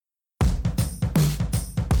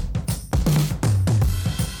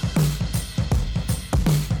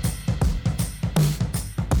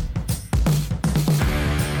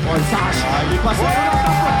passe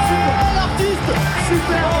super, l'artiste,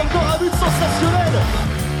 super, encore un but sensationnel.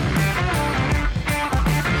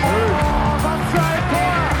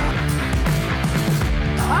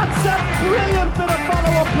 That's a brilliant bit of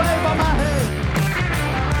follow-up play by Mahe.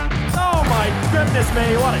 Oh my goodness me,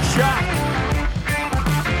 what a shot.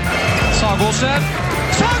 Sagosen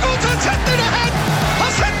setter det hen!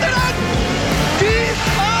 Han setter den! De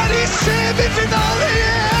i semifinale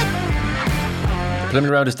igjen! The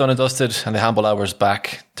preliminary round is done and dusted, and the handball hour is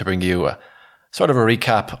back to bring you sort of a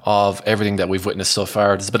recap of everything that we've witnessed so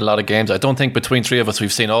far. There's been a lot of games. I don't think between three of us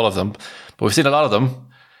we've seen all of them, but we've seen a lot of them.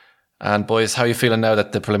 And boys, how are you feeling now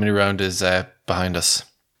that the preliminary round is behind us?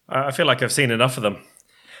 I feel like I've seen enough of them.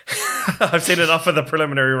 I've seen enough of the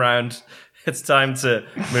preliminary round. It's time to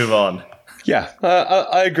move on. Yeah,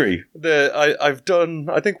 I agree. I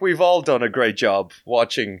think we've all done a great job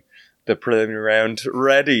watching the preliminary round,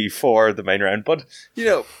 ready for the main round. But, you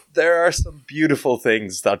know, there are some beautiful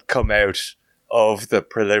things that come out of the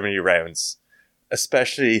preliminary rounds,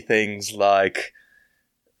 especially things like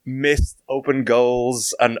missed open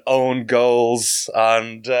goals and own goals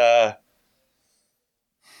and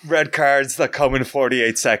red cards that come in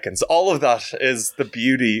 48 seconds. All of that is the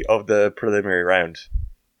beauty of the preliminary round.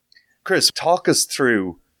 Chris, talk us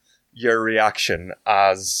through your reaction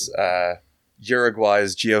as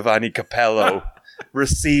Uruguay's Giovanni Capello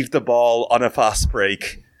received the ball on a fast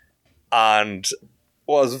break and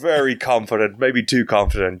was very confident, maybe too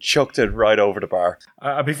confident, chucked it right over the bar.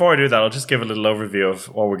 Before I do that, I'll just give a little overview of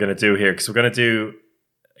what we're going to do here, because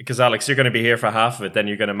Alex, you're going to be here for half of it, then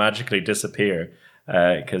you're going to magically disappear,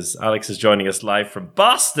 because Alex is joining us live from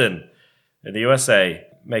Boston in the USA,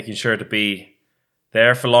 making sure to be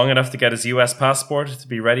there for long enough to get his US passport to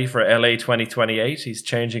be ready for LA 2028. He's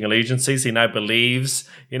changing allegiances. He now believes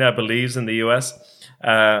in the US.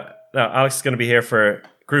 Now, Alex is going to be here for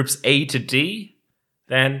groups A to D.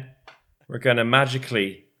 Then we're going to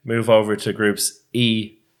magically move over to groups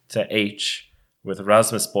E to H with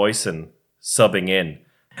Rasmus Boysen subbing in.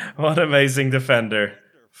 What amazing defender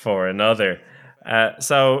for another.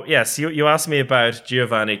 So, yes, you asked me about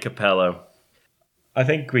Giovanni Capello. I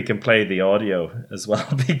think we can play the audio as well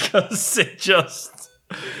because it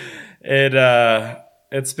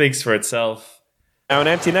speaks for itself. Now an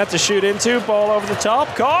empty net to shoot into, ball over the top,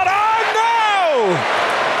 caught. Oh no!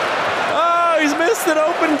 Oh, he's missed an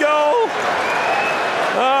open goal.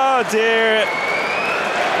 Oh dear.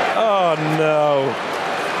 Oh no.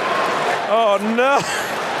 Oh no.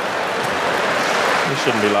 You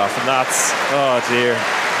shouldn't be laughing. Oh dear.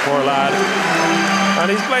 Poor lad. And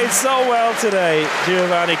he's played so well today,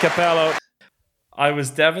 Giovanni Capello. I was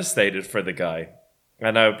devastated for the guy. I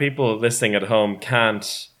know people listening at home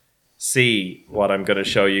can't see what I'm going to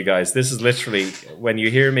show you guys. This is literally when you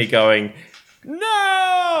hear me going,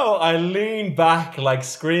 no! I lean back like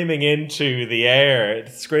screaming into the air,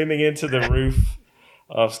 screaming into the roof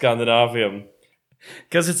of Scandinavium.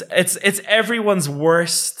 Because it's everyone's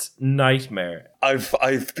worst nightmare. I've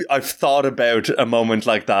thought about a moment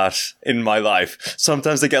like that in my life.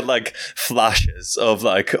 Sometimes I get like flashes of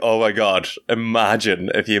like, oh my god,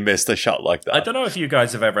 imagine if you missed a shot like that. I don't know if you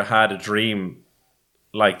guys have ever had a dream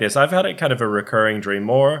like this. I've had a kind of a recurring dream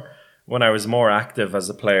more when I was more active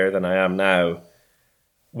as a player than I am now,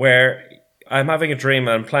 where I'm having a dream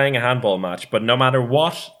and I'm playing a handball match, but no matter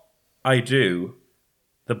what I do,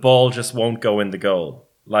 the ball just won't go in the goal.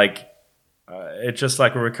 Like, it's just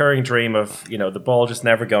like a recurring dream of, the ball just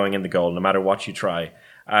never going in the goal, no matter what you try.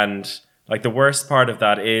 And like the worst part of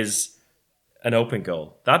that is an open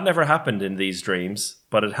goal. That never happened in these dreams,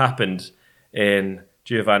 but it happened in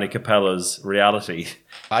Giovanni Capello's reality.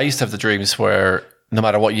 I used to have the dreams where no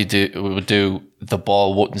matter what you would do, the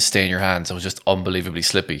ball wouldn't stay in your hands. It was just unbelievably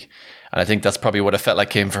slippy. And I think that's probably what it felt like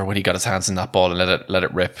came for when he got his hands in that ball and let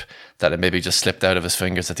it rip, that it maybe just slipped out of his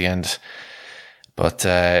fingers at the end. But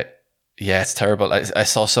yeah, it's terrible. I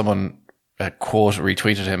saw someone quote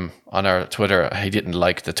retweeted him on our Twitter. He didn't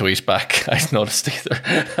like the tweet back. I noticed either.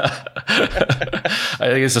 I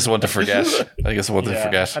think it's just one to forget.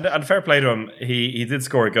 And fair play to him. He did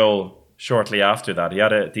score a goal shortly after that. He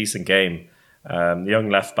had a decent game. The young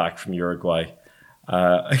left back from Uruguay.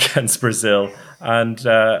 Against Brazil, and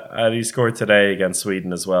he scored today against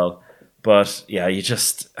Sweden as well. But yeah,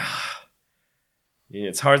 it's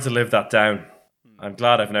hard to live that down. I'm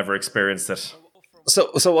glad I've never experienced it.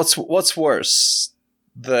 So what's worse,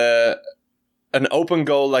 an open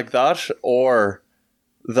goal like that, or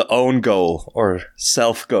the own goal or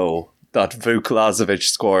self goal that Vuk Lazovic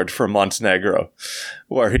scored for Montenegro,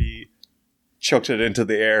 where he chucked it into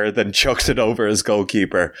the air, then chucked it over his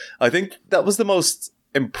goalkeeper? I think that was the most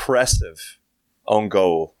impressive own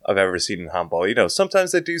goal I've ever seen in handball. You know,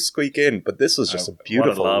 sometimes they do squeak in, but this was just a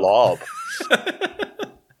beautiful what a lob.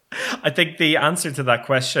 I think the answer to that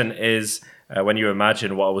question is when you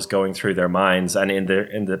imagine what was going through their minds and in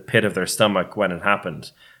the pit of their stomach when it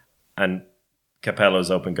happened. And Capello's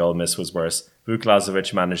open goal miss was worse.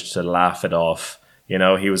 Vuklazovic managed to laugh it off. You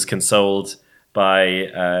know, he was consoled by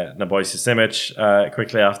Nebojša Simic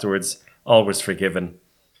quickly afterwards. All was forgiven.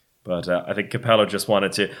 But I think Capello just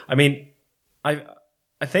wanted to... I mean, I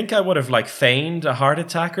think I would have like feigned a heart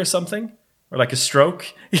attack or something. Or like a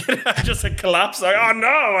stroke. Just a collapse. Like, oh no,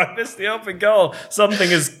 I missed the open goal.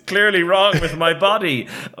 Something is clearly wrong with my body.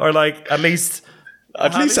 Or like at least a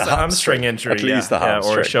hamstring injury. At least a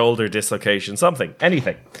hamstring. Or a shoulder dislocation. Something.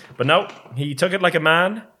 Anything. But no, he took it like a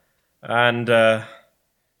man and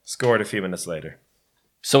scored a few minutes later.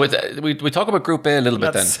 So we talk about Group A a little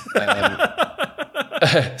bit then.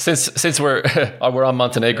 Since we're on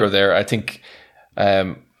Montenegro there, I think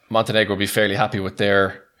Montenegro will be fairly happy with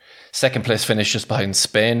their second place finish just behind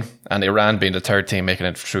Spain, and Iran being the third team making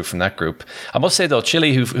it through from that group. I must say though,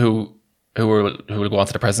 Chile, who will go on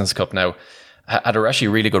to the President's Cup now, had a actually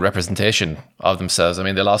really good representation of themselves. I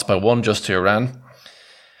mean, they lost by 1 just to Iran,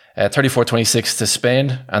 34-26 to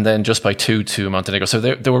Spain, and then just by 2 to Montenegro. So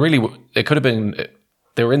they were really, it could have been,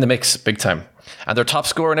 they were in the mix big time. And their top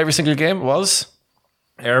scorer in every single game was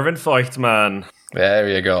Erwin Feuchtmann. There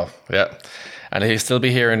you go. Yeah. And he'll still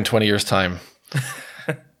be here in 20 years' time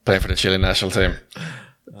playing for the Chilean national team.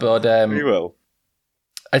 But we will.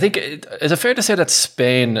 I think, is it fair to say that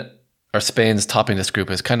Spain's topping this group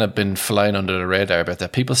has kind of been flying under the radar a bit?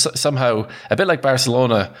 That people somehow, a bit like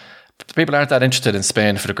Barcelona, people aren't that interested in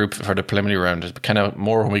Spain for the preliminary round. It's kind of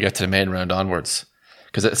more when we get to the main round onwards.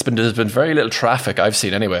 Because there's been very little traffic I've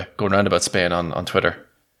seen anyway going around about Spain on Twitter.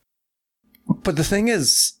 But the thing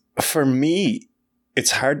is, for me,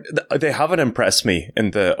 it's hard. They haven't impressed me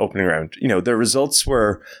in the opening round. You know, their results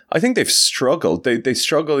were, I think they've struggled. They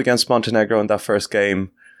struggled against Montenegro in that first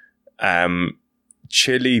game.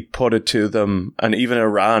 Chile put it to them, and even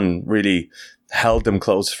Iran really held them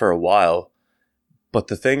close for a while. But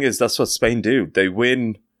the thing is, that's what Spain do. They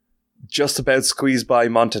win, just about squeeze by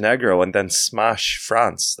Montenegro, and then smash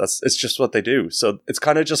France. It's just what they do. So it's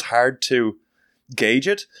kind of just hard to gauge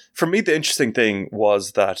it. For me, the interesting thing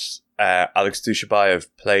was that Alex Dushabayev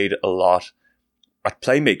played a lot at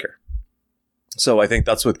playmaker. So I think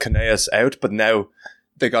that's with Canellas out, but now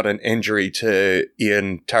they got an injury to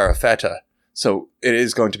Ian Tarafeta. So it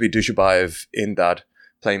is going to be Dushabayev in that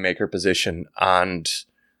playmaker position, and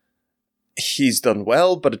he's done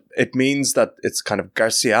well, but it means that it's kind of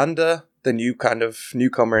Garcianda, the new kind of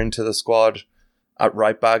newcomer into the squad at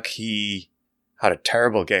right back. He had a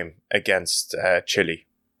terrible game against Chile.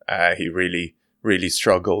 He really, really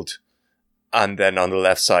struggled. And then on the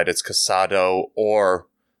left side, it's Casado or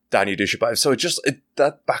Danny Dushabayev. So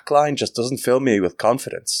that back line just doesn't fill me with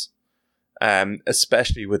confidence,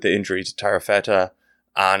 especially with the injury to Tarafeta.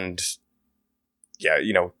 And yeah,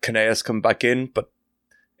 you know, Canellas come back in, but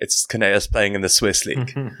it's Canellas playing in the Swiss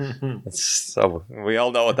league. So we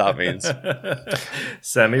all know what that means.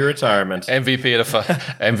 Semi-retirement. MVP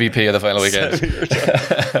of the final weekend.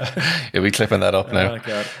 You'll be clipping that up now. Oh,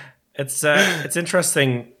 God. It's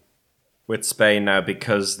interesting with Spain now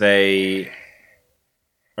because they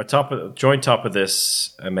are joint top of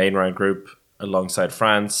this main round group alongside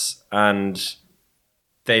France, and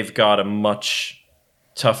they've got a much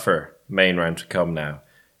tougher main round to come now.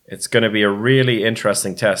 It's going to be a really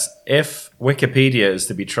interesting test. If Wikipedia is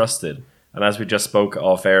to be trusted, and as we just spoke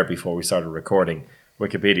off air before we started recording,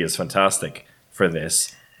 Wikipedia is fantastic for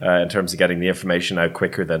this in terms of getting the information out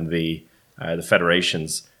quicker than the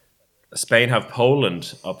federations. Spain have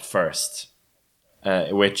Poland up first,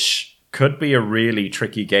 which could be a really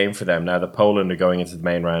tricky game for them now that Poland are going into the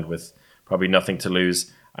main round with probably nothing to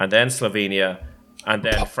lose. And then Slovenia, and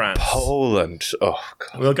then France. Poland. Oh,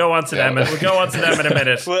 God. We'll go on to them. We'll go on to them in a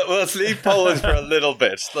minute. Let's leave Poland for a little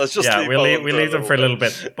bit. Let's just leave them for a little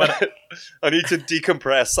bit. But I need to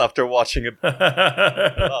decompress after watching it. But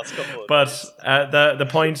the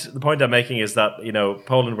point I'm making is that, you know,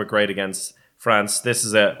 Poland were great against France. This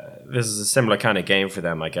is a similar kind of game for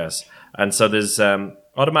them, I guess. And so there's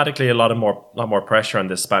automatically a lot more pressure on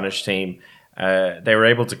this Spanish team. They were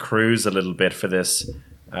able to cruise a little bit for this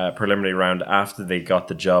preliminary round after they got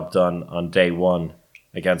the job done on day one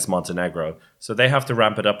against Montenegro. So they have to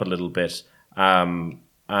ramp it up a little bit. And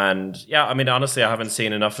yeah, I mean, honestly, I haven't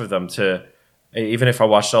seen enough of them to, even if I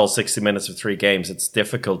watched all 60 minutes of 3 games, it's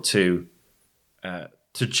difficult to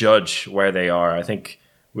judge where they are. I think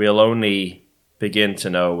we'll only begin to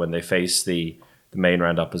know when they face the main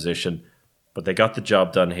round opposition. But they got the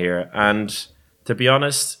job done here. And to be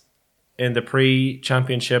honest, in the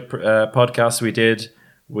pre-championship podcast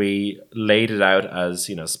we laid it out as,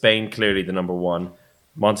 Spain clearly the number one,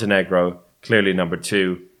 Montenegro clearly number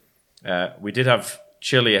two. We did have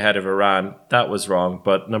Chile ahead of Iran. That was wrong,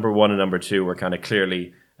 but number one and number two were kind of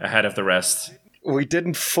clearly ahead of the rest. We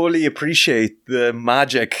didn't fully appreciate the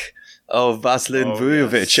magic of Vasilin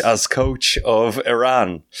Vujovic as coach of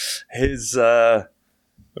Iran. His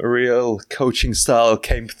real coaching style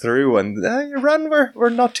came through, and Iran were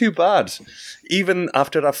not too bad. Even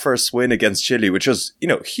after that first win against Chile, which was,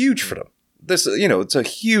 huge for them. This, it's a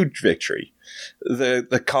huge victory.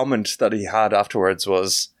 The comment that he had afterwards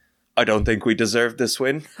was, I don't think we deserved this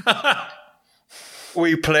win.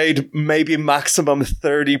 We played maybe maximum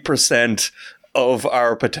 30% of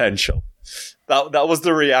our potential. That was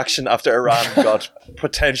the reaction after Iran got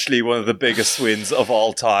potentially one of the biggest wins of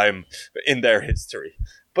all time in their history.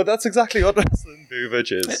 But that's exactly what Vasilin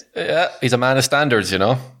Vujovic is. Yeah, he's a man of standards, He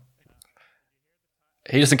doesn't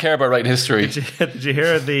care about writing history. Did you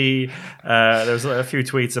hear there was a few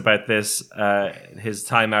tweets about this, his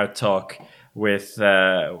timeout talk with,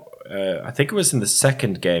 I think it was in the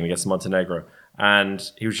second game against Montenegro. And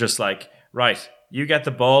he was just like, right, you get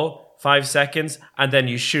the ball, 5 seconds, and then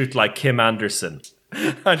you shoot like Kim Anderson.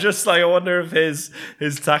 I just I wonder if his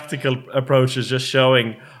tactical approach is just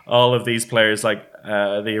showing all of these players, like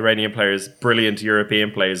the Iranian players, brilliant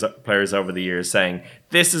European players over the years, saying,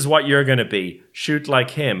 this is what you're going to be, shoot like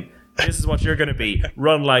him. This is what you're going to be,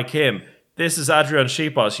 run like him. This is Adrian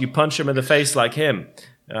Shipos, you punch him in the face like him.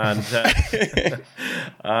 And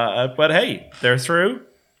but hey, they're through.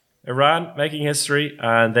 Iran making history,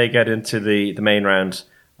 and they get into the main round.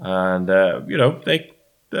 And, a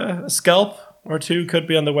scalp or two could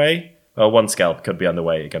be on the way. Well, one scalp could be on the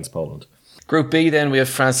way against Poland. Group B, then we have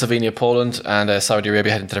France, Slovenia, Poland, and Saudi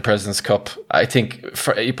Arabia heading to the President's Cup. I think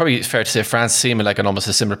probably it's fair to say France seem like in almost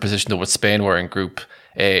a similar position to what Spain were in Group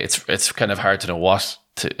A. It's kind of hard to know what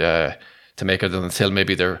to make of them until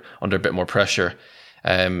maybe they're under a bit more pressure.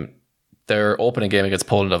 Their opening game against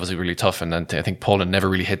Poland obviously really tough, and then I think Poland never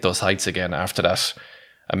really hit those heights again after that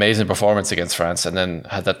amazing performance against France, and then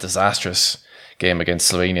had that disastrous game against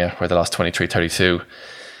Slovenia where they lost 23-32.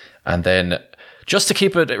 And then just to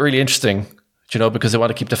keep it really interesting, because they want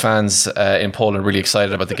to keep the fans in Poland really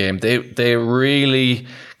excited about the game, they really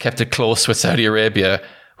kept it close with Saudi Arabia,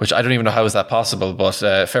 which I don't even know how is that possible, but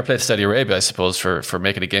fair play to Saudi Arabia, I suppose, for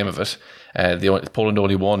making a game of it. Poland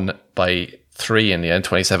only won by 3 in the end,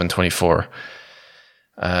 27-24.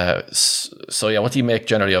 So yeah, what do you make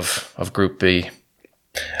generally of Group B?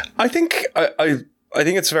 I think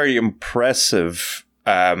it's very impressive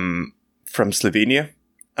from Slovenia,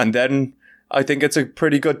 and then I think it's a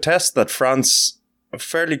pretty good test that France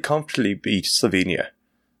fairly comfortably beat Slovenia.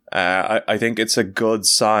 I think it's a good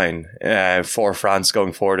sign for France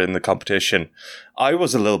going forward in the competition. I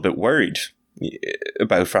was a little bit worried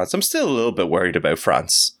about France. I'm still a little bit worried about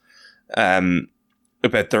France,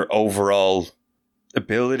 about their overall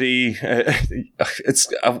ability.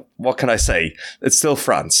 It's what can I say? It's still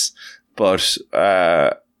France, but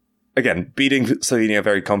again, beating Slovenia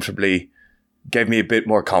very comfortably gave me a bit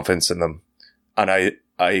more confidence in them, and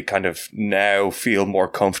I kind of now feel more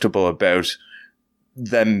comfortable about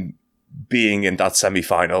them being in that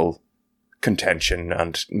semi-final contention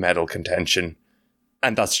and medal contention.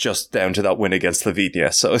 And that's just down to that win against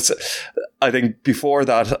Slovenia. So I think before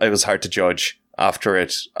that, it was hard to judge. After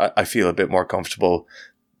it, I feel a bit more comfortable.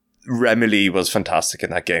 Remili was fantastic in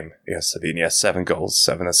that game against Slovenia. 7 goals,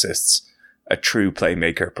 7 assists. A true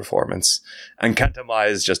playmaker performance. And Cantamaia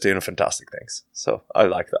is just doing fantastic things. So I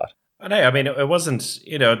like that. And hey, I mean, it wasn't,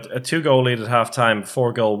 a 2-goal lead at halftime,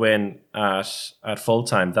 4-goal win at full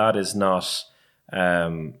time. That is not,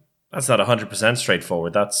 that's not 100%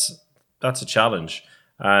 straightforward. That's a challenge.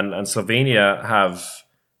 And Slovenia have,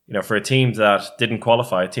 for a team that didn't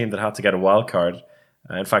qualify, a team that had to get a wild card.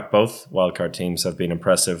 In fact, both wildcard teams have been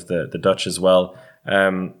impressive. The Dutch as well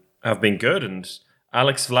have been good. And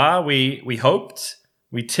Alex Vla, we hoped,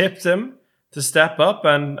 we tipped him to step up,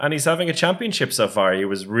 and he's having a championship so far. He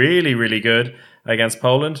was really, really good against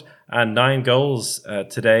Poland, and 9 goals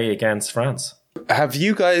today against France. Have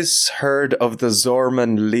you guys heard of the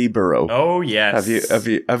Zorman Libero? Oh yes.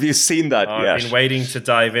 Have you seen that yet? I've been waiting to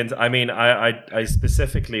dive into. I mean, I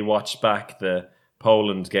specifically watched back the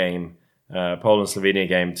Poland Slovenia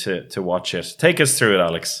game to watch it. Take us through it,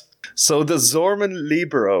 Alex. So the Zorman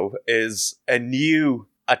Libero is a new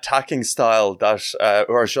attacking style that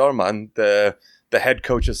Zorman, the head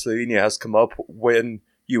coach of Slovenia, has come up when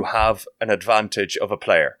you have an advantage of a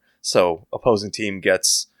player. So opposing team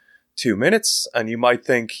gets 2 minutes, and you might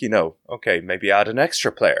think, okay, maybe add an extra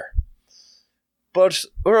player. But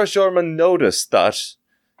Uros Jorman noticed that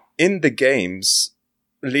in the games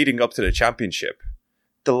leading up to the championship,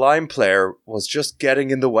 the line player was just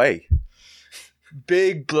getting in the way.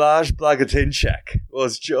 Big Blaž Blagotinšek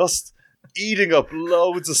was just eating up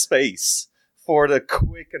loads of space for the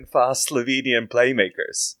quick and fast Slovenian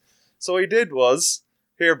playmakers. So what he did was,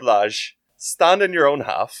 here Blaž, stand in your own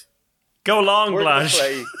half. Go long, We're gonna Blaž.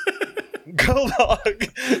 play- Go long.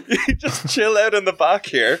 You just chill out in the back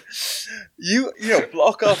here. You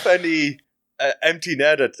block off any empty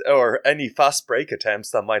net or any fast break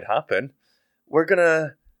attempts that might happen. We're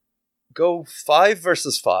gonna go 5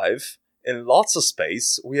 versus 5 in lots of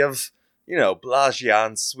space. We have, Blaž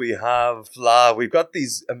Jans, we have Vla, we've got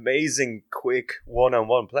these amazing quick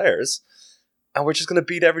one-on-one players, and we're just gonna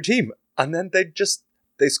beat every team. And then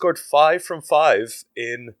they scored 5 from 5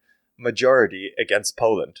 in majority against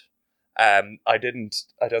Poland. I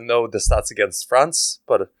don't know the stats against France,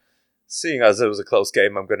 but seeing as it was a close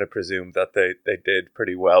game, I'm going to presume that they did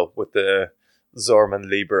pretty well with the Zorman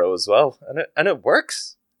libero as well, and it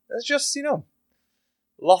works. It's just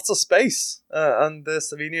lots of space, and the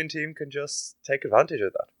Slovenian team can just take advantage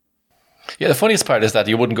of that. Yeah, the funniest part is that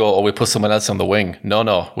you wouldn't go, we put someone else on the wing.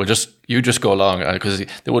 No, you just go along, because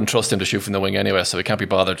they wouldn't trust him to shoot from the wing anyway, so he can't be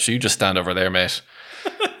bothered. So you just stand over there, mate.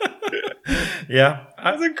 Yeah,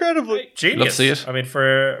 That's incredible. genius. Love to see it. I mean,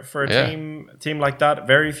 for a team like that,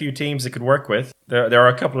 very few teams it could work with. There are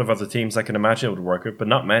a couple of other teams I can imagine it would work with, but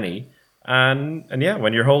not many. And yeah,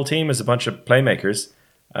 when your whole team is a bunch of playmakers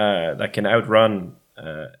that can outrun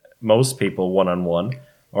most people one-on-one,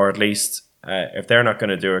 or at least if they're not going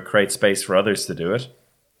to do it, create space for others to do it.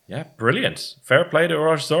 Yeah, brilliant. Fair play to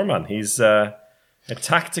Uros Zorman. He's a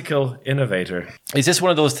tactical innovator. Is this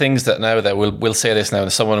one of those things that now that we'll say this now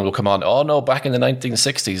and someone will come on, oh no, back in the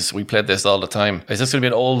 1960s we played this all the time? Is this going to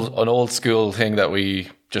be an old school thing that we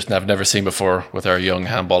just have never seen before with our young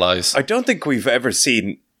handball eyes? I don't think we've ever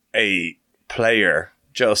seen a player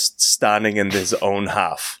just standing in his own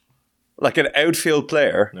half. Like an outfield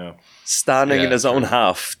player No. standing Yeah, in his own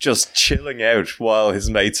half, just chilling out while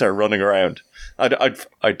his mates are running around. I doubt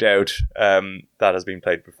that has been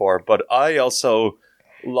played before, but I also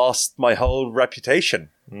lost my whole reputation,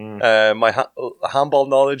 my handball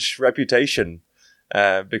knowledge reputation,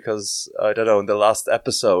 because, I don't know, in the last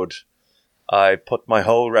episode, I put my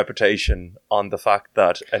whole reputation on the fact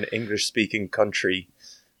that an English-speaking country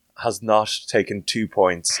has not taken 2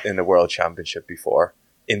 points in a world championship before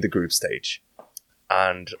in the group stage.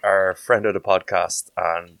 And our friend of the podcast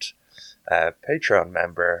and Patreon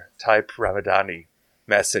member Type Ramadani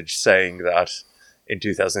message saying that in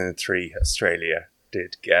 2003 Australia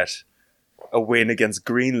did get a win against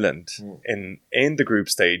Greenland in the group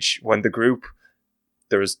stage when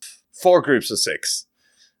there was 4 groups of 6,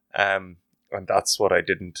 and that's what I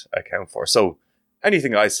didn't account for. So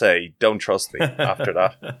anything I say, don't trust me after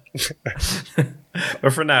that.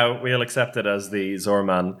 But for now, we'll accept it as the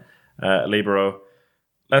Zorman libero.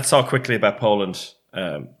 Let's talk quickly about Poland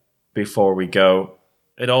before we go.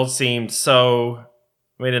 It all seemed so...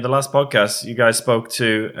 I mean, in the last podcast, you guys spoke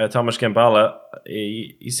to Tomasz Gembala.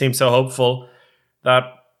 He seemed so hopeful. That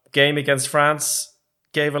game against France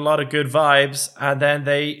gave a lot of good vibes, and then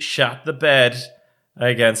they shat the bed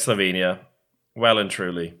against Slovenia. Well and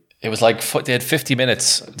truly. It was like they had 50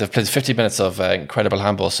 minutes. They've played 50 minutes of incredible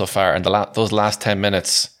handball so far, and those last 10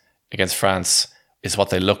 minutes against France is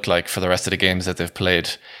what they looked like for the rest of the games that they've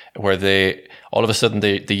played, where they all of a sudden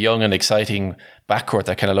the young and exciting backcourt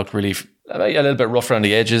that kind of looked really a little bit rough around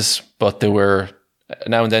the edges, but they were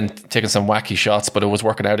now and then taking some wacky shots, but it was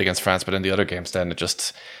working out against France. But in the other games, then it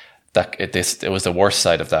was the worst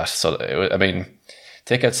side of that. So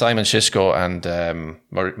take out Simon Shishko and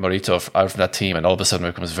Morito out from that team, and all of a sudden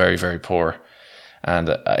it becomes very, very poor. And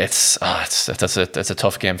it's a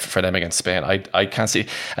tough game for them against Spain. I can't see,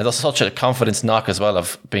 and there's such a confidence knock as well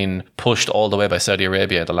of being pushed all the way by Saudi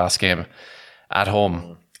Arabia the last game at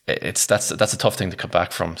home. That's a tough thing to come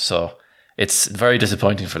back from. So it's very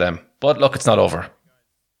disappointing for them. But look, it's not over.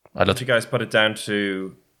 Did you guys put it down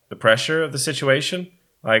to the pressure of the situation?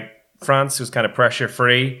 Like France was kind of pressure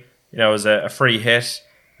free. It was a free hit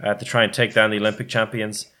to try and take down the Olympic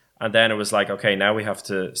champions. And then it was like, okay, now we have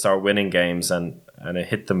to start winning games, and it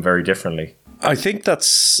hit them very differently. I think that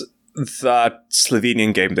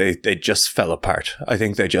Slovenian game, they just fell apart. I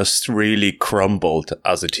think they just really crumbled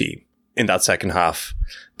as a team in that second half.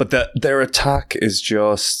 But their attack is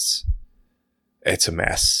just, it's a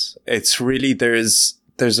mess. It's really, there's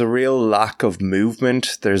a real lack of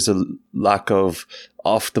movement. There's a lack of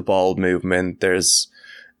off the ball movement. There's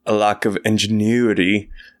a lack of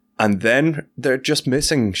ingenuity. And then they're just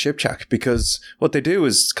missing Shipchak, because what they do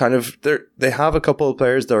is kind of they have a couple of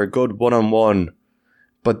players that are good one-on-one,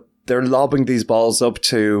 but they're lobbing these balls up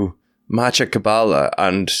to Maciej Kabala,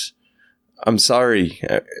 and I'm sorry,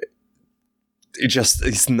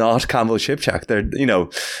 he's not Campbell Shipchak. They're,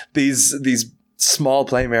 these small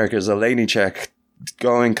playmakers, Olenicek,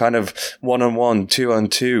 going kind of one-on-one,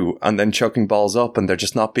 two-on-two, and then chucking balls up, and they're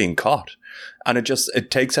just not being caught. And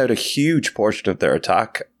it takes out a huge portion of their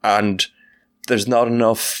attack, and there's not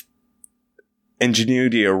enough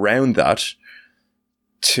ingenuity around that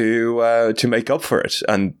to make up for it.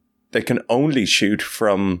 And they can only shoot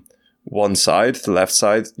from one side, the left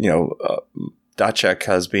side. Dacek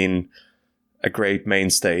has been a great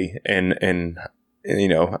mainstay in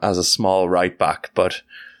as a small right back, but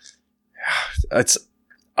it's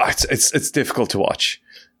difficult to watch.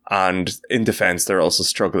 And in defense, they're also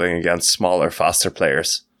struggling against smaller, faster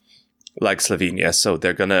players like Slovenia. So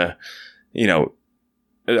they're gonna,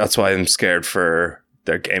 that's why I'm scared for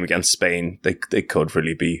their game against Spain. They could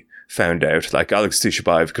really be found out. Like Alex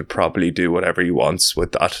Dushabayev could probably do whatever he wants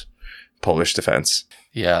with that Polish defense.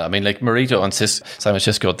 Yeah, I mean, like Marito and Simon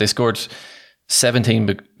Cisco, they scored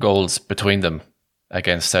 17 goals between them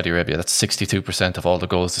against Saudi Arabia. That's 62% of all the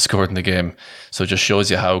goals they scored in the game. So it just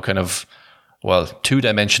shows you how kind of,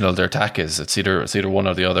 two-dimensional their attack is. It's either one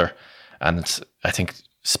or the other. And I think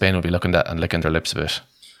Spain will be looking at and licking their lips a bit.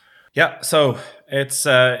 Yeah, so it's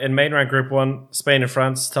in main round Group 1, Spain and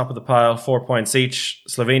France, top of the pile, 4 points each.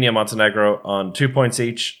 Slovenia, Montenegro on 2 points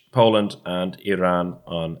each. Poland and Iran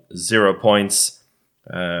on 0 points.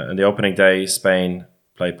 In the opening day, Spain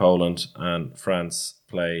play Poland and France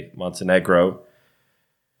play Montenegro.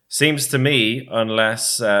 Seems to me,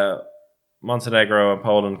 unless Montenegro and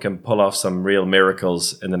Poland can pull off some real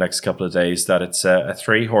miracles in the next couple of days, that it's a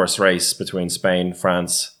 3-horse race between Spain,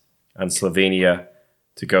 France and Slovenia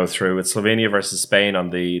to go through. It's Slovenia versus Spain on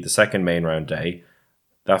the second main round day.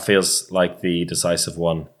 That feels like the decisive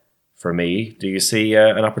one for me. Do you see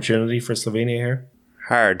an opportunity for Slovenia here?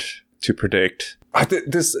 Hard to predict.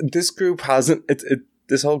 This group hasn't...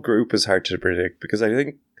 This whole group is hard to predict, because I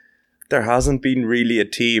think there hasn't been really a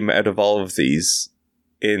team out of all of these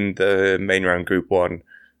in the main round Group 1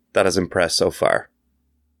 that has impressed so far.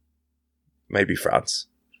 Maybe France.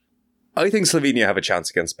 I think Slovenia have a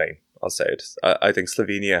chance against Spain. I'll say it. I think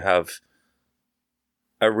Slovenia have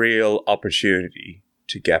a real opportunity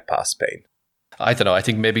to get past Spain. I don't know. I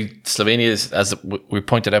think maybe Slovenia is, as we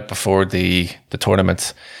pointed out before the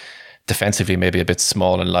tournament, defensively maybe a bit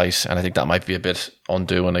small and light, and I think that might be a bit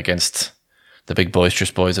undoing against the big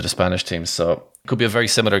boisterous boys of the Spanish team. So it could be a very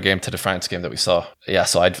similar game to the France game that we saw. Yeah,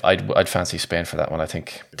 so I'd fancy Spain for that one. I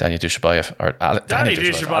think Daniel Dushabayev or Alex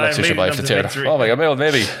Dushabayev to tear it. Oh my god,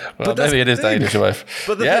 maybe. Well, maybe it is Daniel Dushabayev.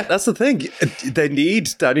 But that's the thing. They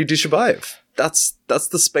need Daniel Dushabayev. That's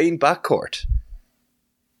the Spain backcourt.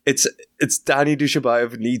 It's Daniel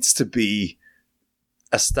Dushabayev needs to be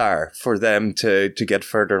a star for them to get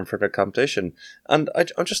further and further competition. And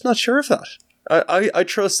I'm just not sure of that. I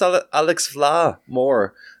trust Alex Vla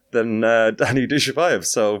more than Daniel Dushabayev.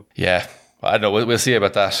 So yeah, I don't know. We'll see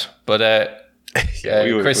about that. But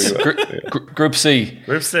Chris, Group C.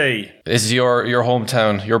 Group C. This is your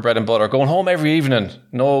hometown, your bread and butter. Going home every evening.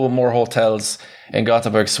 No more hotels in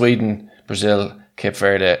Gothenburg. Sweden, Brazil, Cape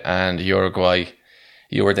Verde, and Uruguay.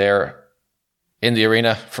 You were there in the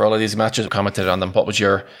arena for all of these matches. Commented on them. What was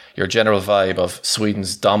your general vibe of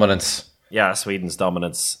Sweden's dominance? Yeah, Sweden's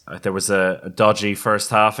dominance. There was a dodgy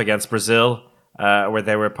first half against Brazil where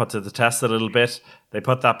they were put to the test a little bit. They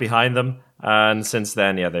put that behind them, and since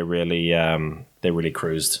then, yeah, they really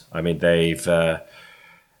cruised. I mean, they've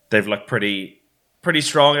looked pretty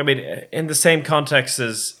strong. I mean, in the same context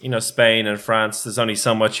as Spain and France, there's only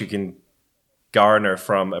so much you can garner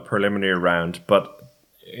from a preliminary round, but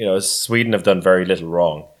Sweden have done very little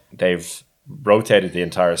wrong. They've rotated the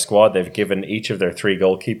entire squad. They've given each of their 3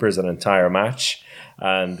 goalkeepers an entire match,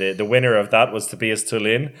 and the winner of that was Tobias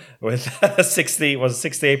Tullin with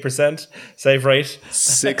 68% save rate.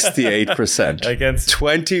 68% against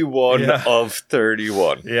 21 of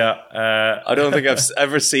 31. Yeah, I don't think I've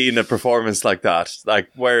ever seen a performance like that, like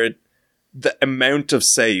where the amount of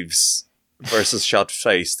saves versus shot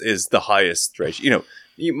faced is the highest ratio.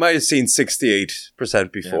 You might have seen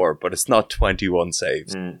 68% before, but it's not 21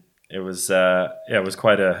 saves. It was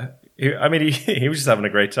quite a. I mean, he was just having a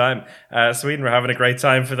great time. Sweden were having a great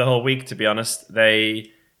time for the whole week. To be honest,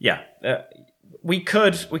 we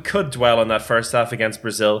could dwell on that first half against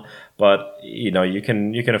Brazil, but you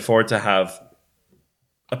can afford to have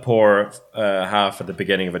a poor half at the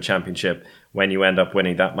beginning of a championship when you end up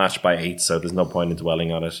winning that match by 8. So there's no point in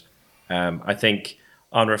dwelling on it. I think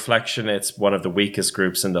on reflection, it's one of the weakest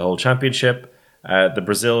groups in the whole championship. The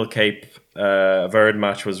Brazil-Cape Verde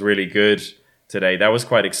match was really good today. That was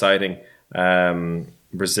quite exciting.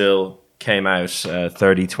 Brazil came out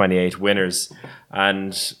 30-28 winners.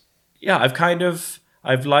 And yeah,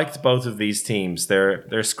 I've liked both of these teams.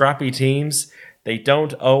 They're scrappy teams. They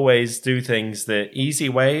don't always do things the easy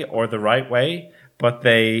way or the right way, but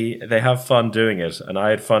they have fun doing it. And I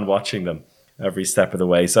had fun watching them every step of the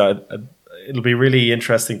way. So it'll be really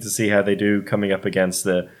interesting to see how they do coming up against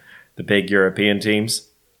the big European teams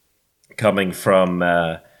coming from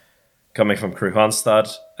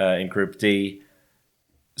Kristianstad in Group D.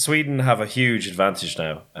 Sweden have a huge advantage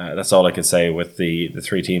now. That's all I can say with the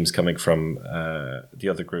three teams coming from the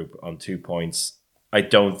other group on 2 points. I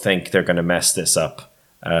don't think they're going to mess this up.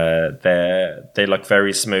 They look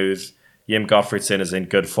very smooth. Jim Gottfriedson is in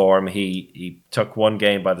good form. He took one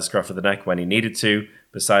game by the scruff of the neck when he needed to.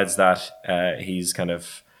 Besides that, he's kind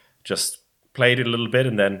of just played it a little bit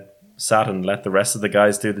and then sat and let the rest of the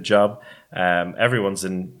guys do the job. Everyone's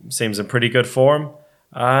seems in pretty good form,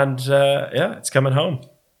 and it's coming home.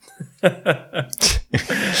 But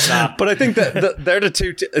I think that they're the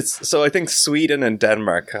two. So I think Sweden and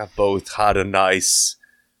Denmark have both had a nice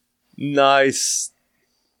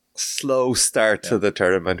slow start to the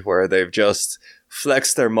tournament where they've just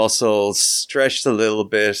flexed their muscles, stretched a little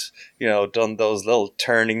bit, done those little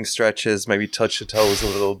turning stretches, maybe touch the toes a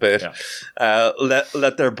little bit. Yeah.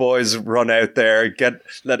 Let their boys run out there,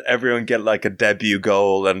 let everyone get like a debut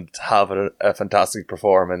goal and have a fantastic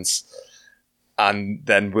performance. And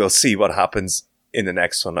then we'll see what happens in the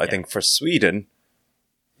next one. I think for Sweden,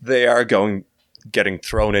 they are getting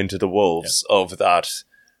thrown into the wolves of that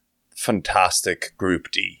fantastic Group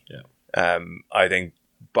D. Yeah. I think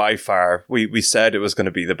by far, we said it was going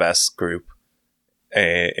to be the best group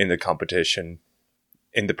in the competition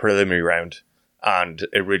in the preliminary round, and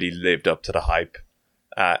it really lived up to the hype.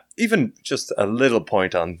 Even just a little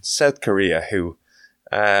point on South Korea, who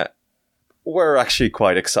were actually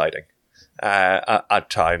quite exciting at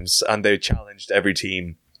times, and they challenged every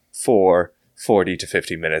team for 40 to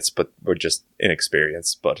 50 minutes, but were just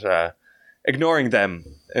inexperienced. But ignoring them,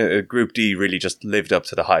 Group D really just lived up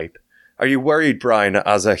to the hype. Are you worried, Brian,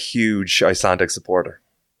 as a huge Icelandic supporter?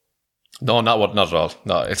 No, not at all.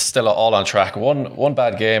 No, it's still all on track. One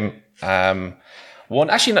bad game. They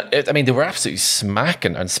were absolutely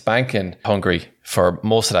smacking and spanking Hungary for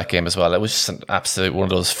most of that game as well. It was just an absolute one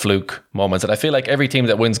of those fluke moments. And I feel like every team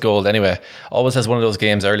that wins gold anyway always has one of those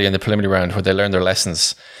games early in the preliminary round where they learn their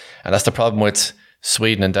lessons. And that's the problem with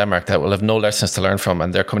Sweden and Denmark, that will have no lessons to learn from,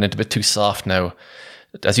 and they're coming in a bit too soft now.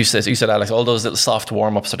 As you said, Alex, all those little soft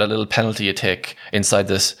warm-ups or that little penalty you take inside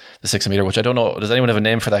the 6 metre, which I don't know, does anyone have a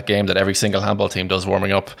name for that game that every single handball team does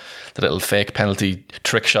warming up? The little fake penalty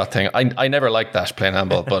trick shot thing. I never liked that playing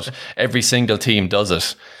handball, but every single team does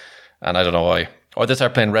it, and I don't know why. Or they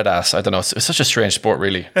start playing red ass. I don't know. It's such a strange sport,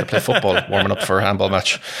 really, to play football warming up for a handball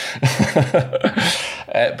match.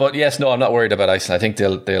 But yes, no, I'm not worried about Iceland. I think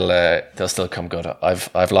they'll still come good.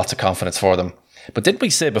 I've lots of confidence for them. But didn't we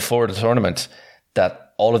say before the tournament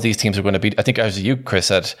that all of these teams are going to be, I think as you, Chris,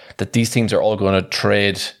 said, that these teams are all going to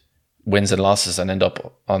trade wins and losses and end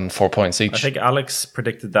up on 4 points each? I think Alex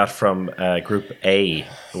predicted that from Group A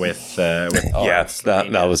with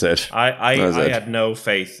that was it. I had no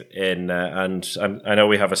faith in, and I know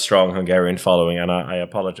we have a strong Hungarian following, and I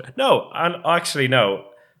apologize. No,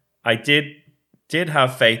 I did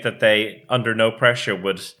have faith that they, under no pressure,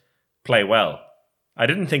 would play well. I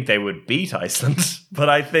didn't think they would beat Iceland, but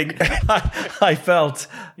I think I felt,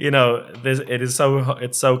 it's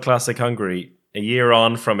so classic Hungary. A year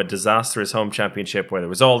on from a disastrous home championship where there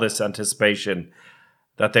was all this anticipation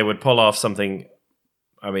that they would pull off something.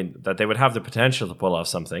 I mean, that they would have the potential to pull off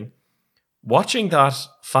something. Watching that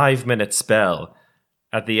 5-minute spell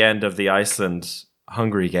at the end of the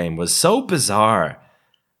Iceland-Hungary game was so bizarre.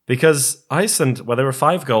 Because Iceland, they were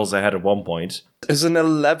 5 goals ahead at one point. It was an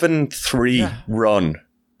 11-3 run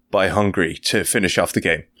by Hungary to finish off the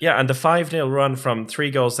game. Yeah, and the 5-0 run from 3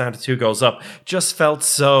 goals down to 2 goals up just felt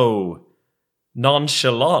so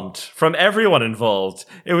nonchalant from everyone involved.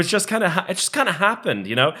 It was just kind of happened,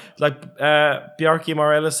 like Bjarki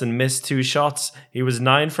Mar-Ellisson missed 2 shots. He was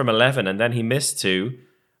 9 from 11 and then he missed 2.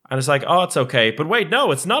 And it's like, oh, it's okay. But wait,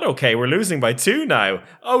 no, it's not okay. We're losing by 2 now.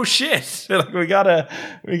 Oh shit. Like we gotta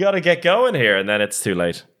get going here. And then it's too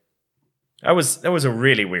late. That was a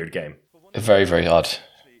really weird game. Very, very odd.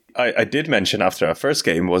 I did mention after our first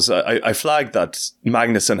game was I flagged that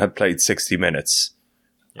Magnusson had played 60 minutes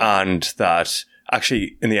and that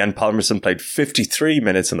actually in the end Palmerson played 53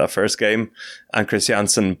 minutes in that first game and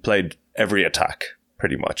Christiansen played every attack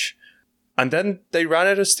pretty much. And then they ran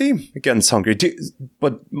out of steam against Hungary.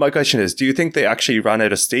 But my question is, do you think they actually ran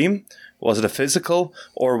out of steam? Was it a physical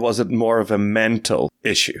or was it more of a mental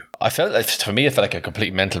issue? For me, it felt like a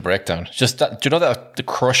complete mental breakdown. Just that, do you know that the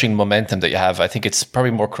crushing momentum that you have? I think it's probably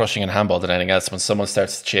more crushing in handball than anything else when someone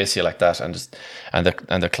starts to chase you like that and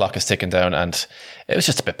the clock is ticking down, and it was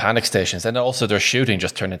just a bit panic stations. And also their shooting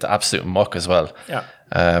just turned into absolute muck as well. Yeah.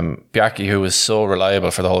 Bjarki, who was so reliable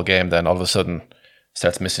for the whole game, then all of a sudden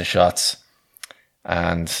starts missing shots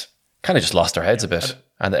and kind of just lost their heads a bit.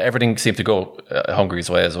 And everything seemed to go Hungary's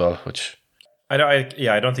way as well, which I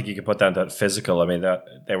don't think you could put down that physical. I mean, that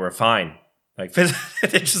they were fine. Like they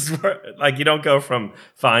just were like, you don't go from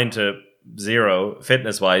fine to zero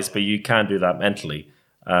fitness wise, but you can do that mentally.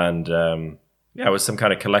 And it was some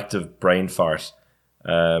kind of collective brain fart,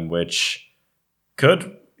 which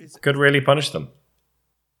could really punish them.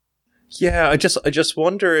 Yeah, I just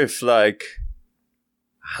wonder if like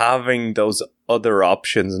having those other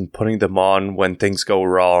options and putting them on when things go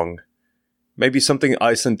wrong, maybe something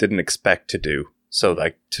Iceland didn't expect to do. So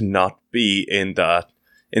like to not be in that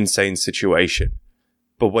insane situation.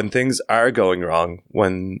 But when things are going wrong,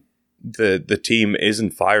 when the team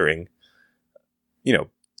isn't firing, you know,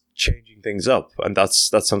 changing things up. And that's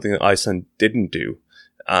something that Iceland didn't do.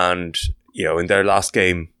 And, you know, in their last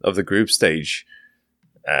game of the group stage,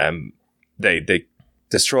 they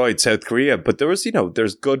destroyed South Korea, but there was,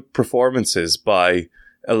 there's good performances by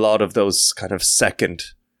a lot of those kind of second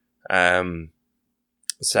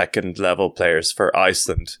level players for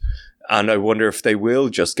Iceland. And I wonder if they will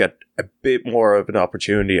just get a bit more of an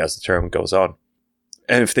opportunity as the tournament goes on.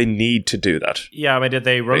 And if they need to do that. Yeah, I mean,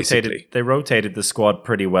 they rotated the squad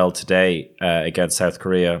pretty well today against South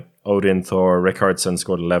Korea. Odin Thor Rickardsson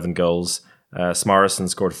scored 11 goals. Smarrison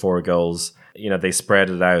scored 4 goals. They spread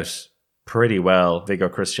it out pretty well. Viggo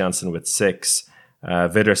Christiansen with 6,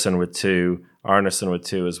 Vidderson with 2, Arnason with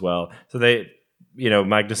 2 as well. So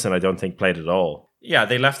Magnusson I don't think played at all. Yeah,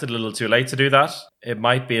 they left it a little too late to do that. It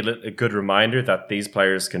might be a good reminder that these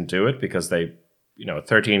players can do it because a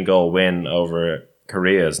 13-goal win over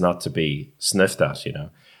Korea is not to be sniffed at,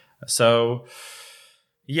 So,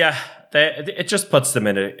 yeah, it just puts them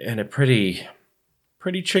in a pretty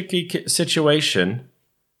tricky situation,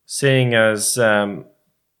 seeing as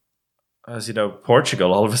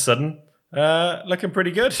Portugal all of a sudden looking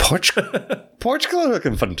pretty good. Portugal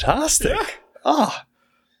looking fantastic. Yeah.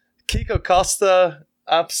 Kiko Costa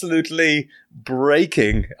absolutely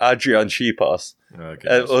breaking Adrian Chipas.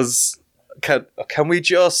 It was. Can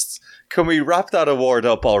we wrap that award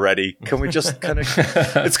up already? Can we just kind of?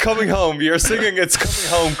 It's coming home. You're singing "It's Coming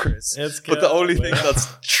Home," Chris. But the only thing that's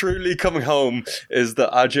truly coming home is the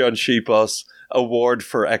Adrian Chipas Award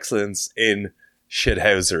for Excellence in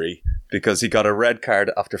Shithousery, because he got a red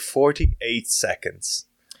card after 48 seconds.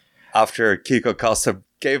 After Kiko Costa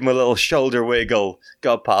gave him a little shoulder wiggle,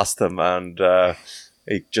 got past him, and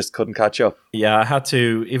he just couldn't catch up. Yeah, I had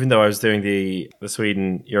to, even though I was doing the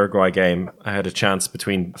Sweden-Uruguay game, I had a chance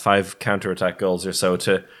between 5 counter-attack goals or so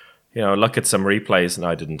to, look at some replays. No,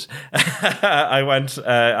 I didn't. I went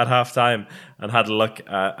at half-time and had a look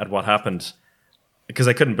at what happened because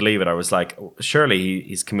I couldn't believe it. I was like, surely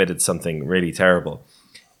he's committed something really terrible.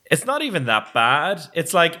 It's not even that bad.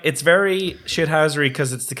 It's like, it's very shithousery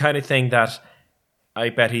because it's the kind of thing that I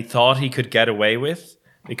bet he thought he could get away with,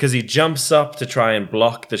 because he jumps up to try and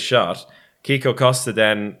block the shot. Kiko Costa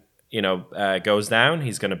then, goes down.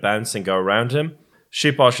 He's going to bounce and go around him.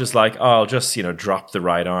 Šipoš is like, I'll just, drop the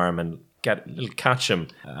right arm and catch him.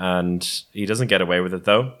 And he doesn't get away with it,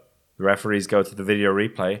 though. The referees go to the video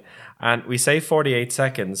replay. And we say 48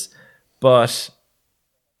 seconds, but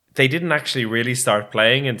they didn't actually really start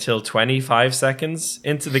playing until 25 seconds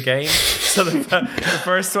into the game. So the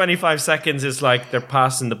first 25 seconds is like they're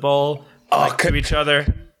passing the ball to each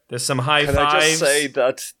other. There's some high fives. Can I just say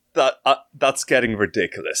that's getting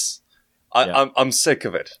ridiculous? I'm sick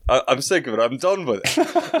of it. I'm sick of it. I'm done with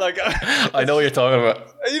it. Like I know what you're talking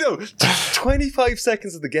about. 25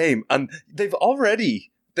 seconds of the game, and they've already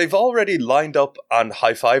lined up and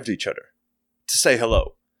high-fived each other to say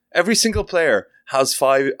hello. Every single player has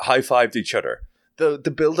high-fived each other. The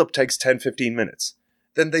build-up takes 10-15 minutes.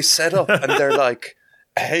 Then they set up and they're like,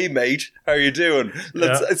 hey mate, how you doing?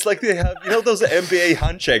 It's like they have, those NBA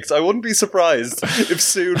handshakes. I wouldn't be surprised if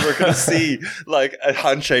soon we're going to see like a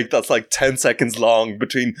handshake that's like 10 seconds long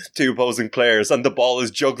between 2 opposing players, and the ball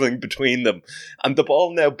is juggling between them, and the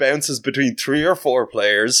ball now bounces between 3 or 4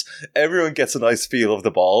 players. Everyone gets a nice feel of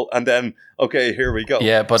the ball, and then okay, here we go.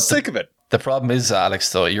 Yeah, but sick of it. The problem is, Alex,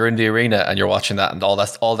 though, you're in the arena and you're watching that and all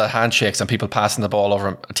that handshakes and people passing the ball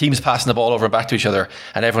over, teams passing the ball over and back to each other,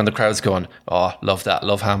 and everyone in the crowd's going, "Oh, love that,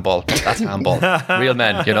 love handball. That's handball. Real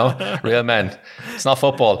men, real men. It's not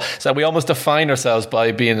football." So we almost define ourselves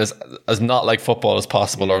by being as not like football as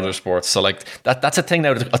possible or other sports. So like that's a thing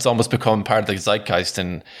now that's almost become part of the zeitgeist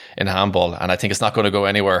in handball, and I think it's not going to go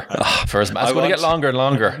anywhere for it's going to get longer and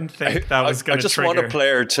longer. I just want a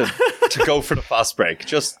player to go for the fast break.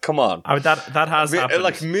 Just come on. That has happened.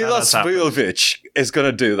 Like Milos Vujovic is going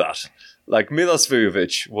to do that. Like Milos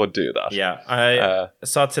Vujovic would do that. Yeah, I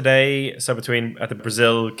saw today. So at the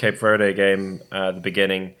Brazil Cape Verde game at the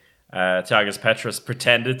beginning, Thiago Petrus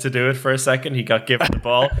pretended to do it for a second. He got given the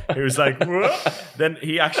ball. He was like, "Whoa." Then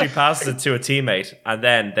he actually passed it to a teammate, and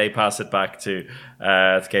then they passed it back to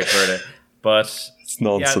Cape Verde. But it's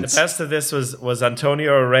nonsense. The best of this was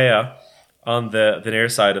Antonio Arrea on the near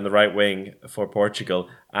side on the right wing for Portugal,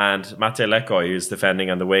 and Mate Lekoi, who's defending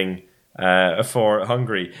on the wing for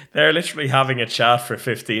Hungary. They're literally having a chat for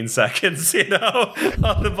 15 seconds,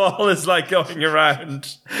 while the ball is like going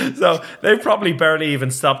around. So they've probably barely even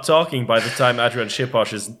stopped talking by the time Adrian Šipoš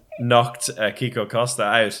has knocked Kiko Costa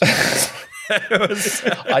out.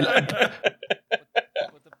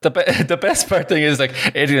 The best part thing is like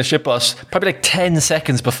Adrian Šipoš probably like 10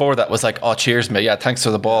 seconds before that was like, "Oh, cheers, mate. Yeah, thanks for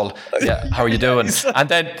the ball. Yeah, how are you doing?" And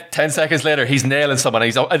then 10 seconds later, he's nailing someone,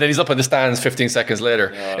 and then he's up in the stands 15 seconds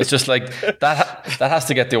later. It's just like that has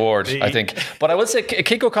to get the award, I think. But I would say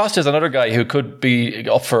Kiko Costa is another guy who could be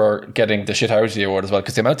up for getting the shithousery award as well,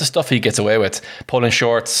 because the amount of stuff he gets away with, pulling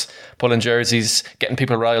shorts, pulling jerseys, getting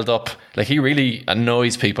people riled up, like he really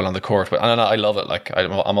annoys people on the court. But I love it. Like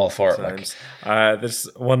I'm all for it. Like. There's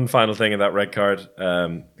one final thing in that red card,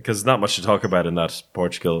 because there's not much to talk about in that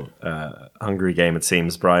Portugal-Hungary game, it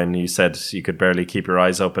seems. Brian, you said you could barely keep your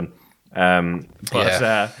eyes open. So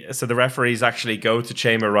the referees actually go to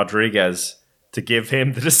Chema Rodriguez to give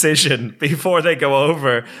him the decision before they go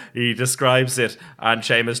over. He describes it, and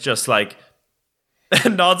Chema's just like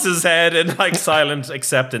nods his head in like silent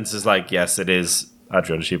acceptance, is like, "Yes, it is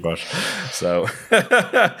Adrian Šipoš." So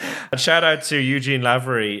a shout out to Eugene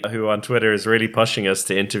Lavery, who on Twitter is really pushing us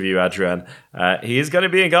to interview Adrian. He is going to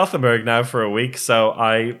be in Gothenburg now for a week, so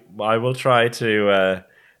I will try to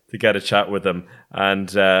get a chat with him and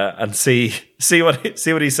see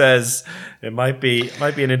what he says. It might be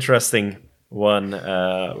an interesting one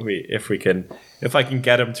if I can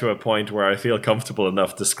get him to a point where I feel comfortable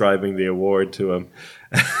enough describing the award to him.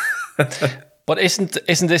 But isn't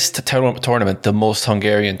this tournament the most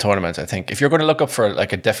Hungarian tournament? I think if you're going to look up for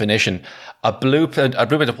like a definition, a blueprint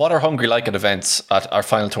of what are Hungary like at events at our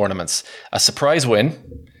final tournaments, a surprise win,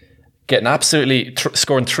 getting absolutely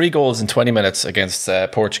scoring 3 goals in 20 minutes against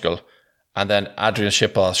Portugal, and then Adrian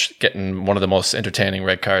Šipoš getting one of the most entertaining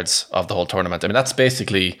red cards of the whole tournament. I mean, that's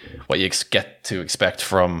basically what you get to expect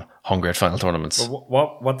from Hungary at final tournaments. But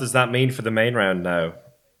what does that mean for the main round now?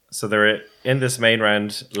 So they're in this main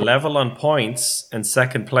round, level on points in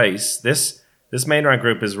second place. This main round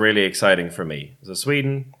group is really exciting for me. So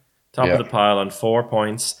Sweden, top of the pile on 4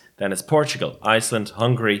 points. Then it's Portugal, Iceland,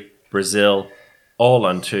 Hungary, Brazil, all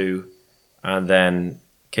on 2. And then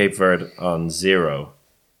Cape Verde on 0.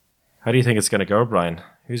 How do you think it's going to go, Brian?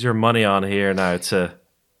 Who's your money on here now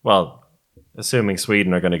assuming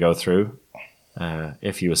Sweden are going to go through?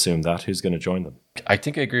 If you assume that, who's going to join them? I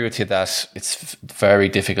think I agree with you that it's very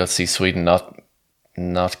difficult to see Sweden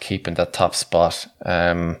not keeping that top spot.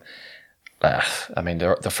 I mean,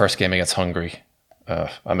 the first game against Hungary.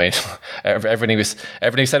 I mean, everything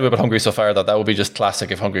said about Hungary so far that would be just classic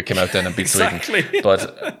if Hungary came out then and beat Sweden.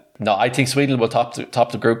 But no, I think Sweden will top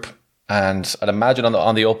the group, and I'd imagine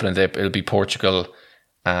on the opening day it'll be Portugal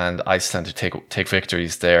and Iceland to take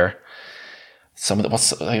victories there.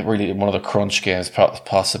 What's really one of the crunch games,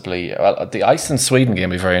 possibly. The Iceland-Sweden game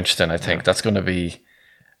will be very interesting, I think. That's going to be,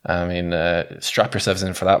 strap yourselves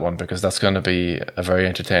in for that one, because that's going to be a very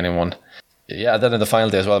entertaining one. Yeah, then in the final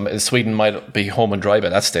day as well, Sweden might be home and dry by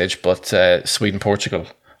that stage, but Sweden-Portugal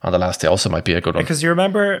on the last day also might be a good one. Because you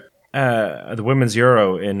remember the Women's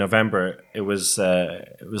Euro in November, it was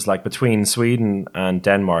like between Sweden and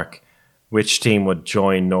Denmark, which team would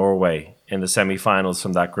join Norway in the semi-finals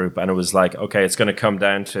from that group, and it was like, okay, it's going to come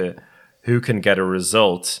down to who can get a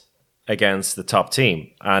result against the top team,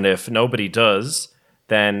 and if nobody does,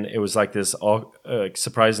 then it was like this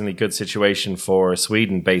surprisingly good situation for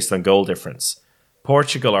Sweden based on goal difference.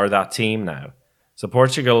 Portugal are that team now, so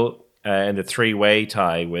Portugal in the 3-way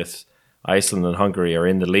tie with Iceland and Hungary are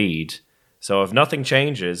in the lead. So if nothing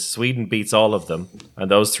changes, Sweden beats all of them, and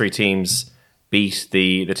those 3 teams beat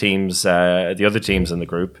the other teams in the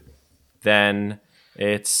group. Then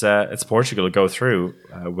it's Portugal to go through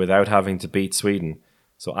without having to beat Sweden.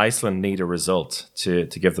 So Iceland need a result to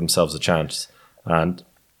give themselves a chance. And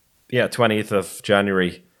 20th of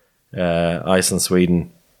January, Iceland,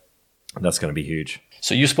 Sweden, that's going to be huge.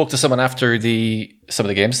 So you spoke to someone after some of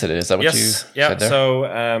the games today. Is that what you said there? So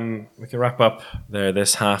we can wrap up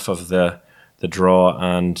this half of the draw.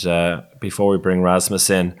 And before we bring Rasmus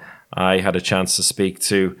in, I had a chance to speak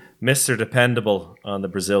to Mr. Dependable on the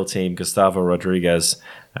Brazil team, Gustavo Rodrigues,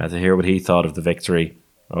 to hear what he thought of the victory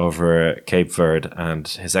over Cape Verde and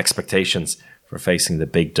his expectations for facing the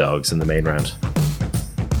big dogs in the main round.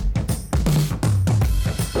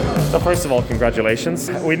 So first of all, congratulations.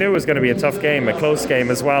 We knew it was going to be a tough game, a close game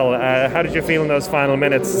as well. How did you feel in those final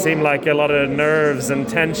minutes? It seemed like a lot of nerves and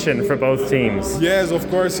tension for both teams. Yes, of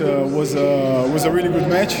course. Was a really good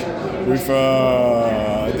match. With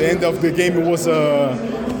the end of the game, it was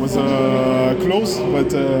close,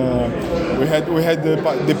 but we had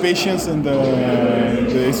the patience and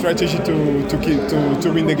the strategy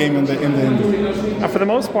to win the game in the end. And for the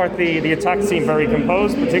most part, the attack seemed very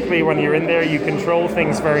composed. Particularly when you're in there, you control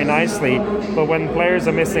things very nicely. But when players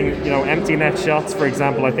are missing, empty net shots, for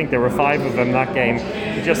example, I think there were 5 of them that game.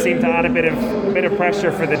 It just seemed to add a bit of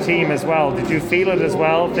pressure for the team as well. Did you feel it as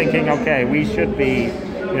well? Thinking, okay, we should be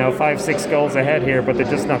 5-6 goals ahead here, but they're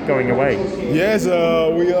just not going away. Yes,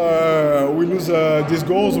 we lose these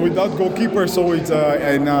goals without goalkeeper, so it's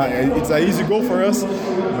an easy goal for us.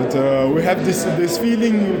 But we have this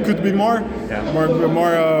feeling it could be more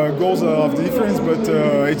goals of the difference. But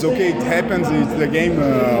it's okay. It happens. It's the game.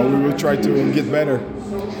 We will try to get better.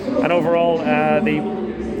 And overall,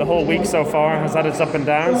 the whole week so far has had its up and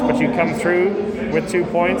downs, but you come through with 2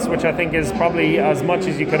 points, which I think is probably as much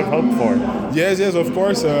as you could have hoped for. Yes, of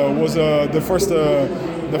course. Was the first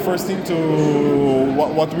thing to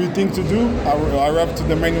what we think to do. I arrived to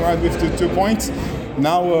the main round with the 2 points.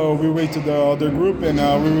 Now we wait to the other group, and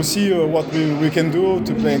we will see what we can do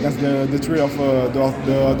to play against the 3 of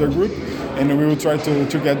the other group, and we will try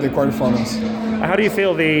to get the quarterfinals. How do you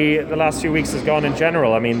feel the last few weeks has gone in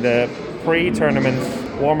general? I mean, the pre-tournament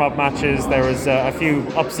warm-up matches, there was a few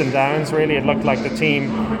ups and downs, really. It looked like the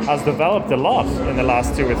team has developed a lot in the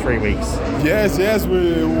last 2 or 3 weeks. Yes,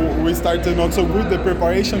 we started not so good, the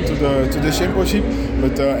preparation to the championship,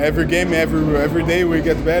 but every game, every day we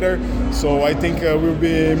get better. So I think we'll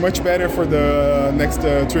be much better for the next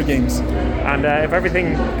 3 games. And if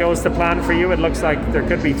everything goes to plan for you, it looks like there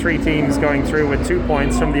could be 3 teams going through with 2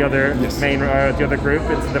 points from the other the other group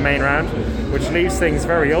into the main round, which leaves things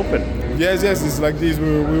very open. Yes, it's like this.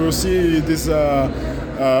 We will see this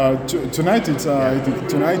tonight. It's I think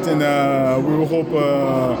tonight, and we will hope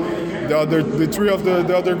the 3 of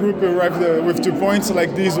the other group arrive with 2 points.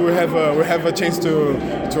 Like this, we have a chance to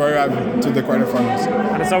arrive to the quarterfinals.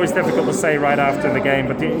 And it's always difficult to say right after the game,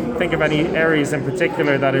 but do you think of any areas in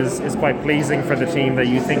particular that is quite pleasing for the team that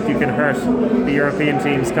you think you can hurt the European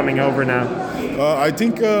teams coming over now? I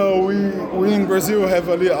think we in Brazil have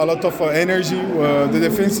a lot of energy. The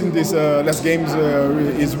defense in these last games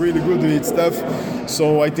is really good. It's tough.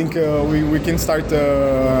 So I think we can start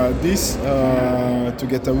this to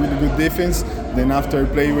get a really good defense. Then after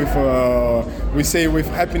play with with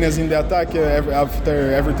happiness in the attack.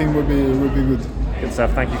 After everything will be good. Good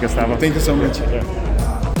stuff. Thank you, Gustavo. Thank you so much.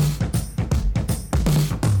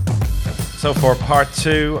 So for part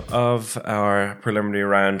 2 of our preliminary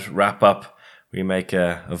round wrap up, we make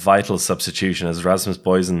a vital substitution as Rasmus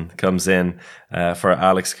Boysen comes in for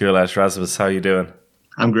Alex Kulet. Rasmus, how are you doing?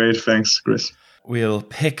 I'm great, thanks, Chris. We'll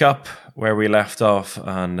pick up where we left off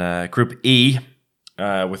on Group E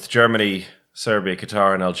with Germany, Serbia,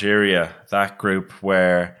 Qatar and Algeria. That group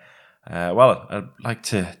where, I'd like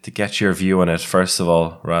to get your view on it. First of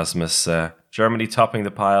all, Rasmus, Germany topping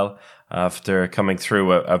the pile after coming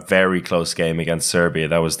through a very close game against Serbia.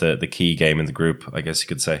 That was the key game in the group, I guess you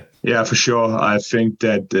could say. Yeah, for sure. I think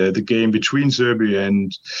that the game between Serbia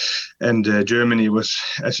and Germany was,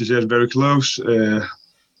 as you said, very close.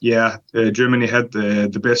 Germany had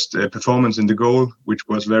the best performance in the goal, which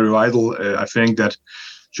was very vital. I think that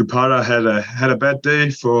Chupara had a bad day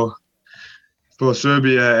for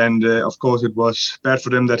Serbia, and of course it was bad for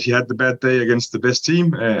them that he had the bad day against the best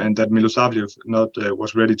team, and that Milosavljev not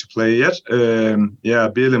was ready to play yet.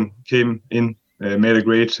 Bielim came in, made a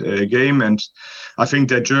great game, and I think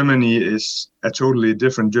that Germany is a totally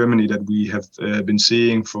different Germany that we have been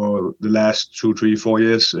seeing for the last 2, 3, 4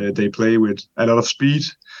 years. They play with a lot of speed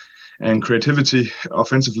and creativity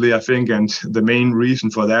offensively, I think, and the main reason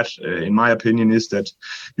for that, in my opinion, is that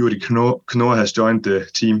Yuri Knorr has joined the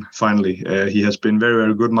team finally. He has been very,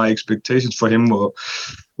 very good. My expectations for him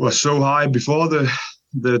were so high before the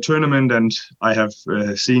the tournament, and I have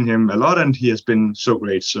seen him a lot, and he has been so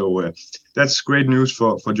great. So that's great news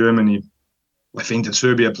for Germany. I think that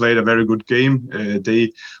Serbia played a very good game.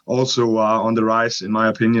 They also are on the rise, in my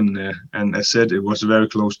opinion. And as said, it was a very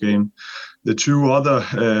close game. The two other,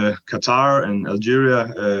 Qatar and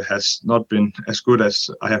Algeria, has not been as good as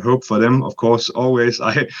I have hoped for them. Of course, always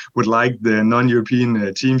I would like the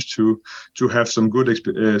non-European teams to have some good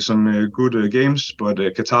games. But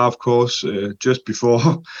Qatar, of course, just before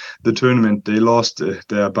the tournament, they lost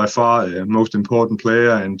their by far most important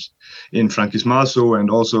player, and in Frankis Marceau, and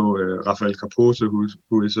also Rafael Capote,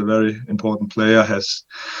 who is a very important player, has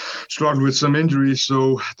struggled with some injuries.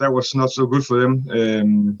 So that was not so good for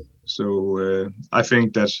them. So I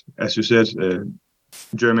think that, as you said,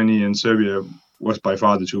 Germany and Serbia was by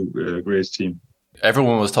far the two greatest team.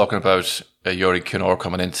 Everyone was talking about Yuri Knorr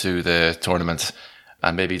coming into the tournament,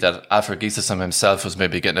 and maybe that Alfred Gislason himself was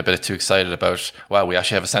maybe getting a bit too excited about, wow, we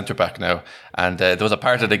actually have a centre-back now. And there was a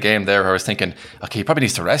part of the game there where I was thinking, okay, he probably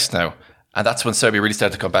needs to rest now. And that's when Serbia really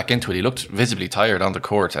started to come back into it. He looked visibly tired on the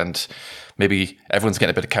court, and maybe everyone's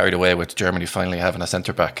getting a bit carried away with Germany finally having a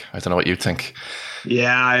centre-back. I don't know what you think.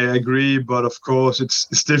 Yeah, I agree. But of course,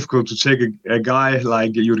 it's difficult to take a guy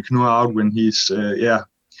like Yuri Knorr out when he's,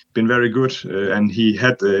 been very good. And he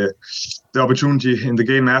had the opportunity in the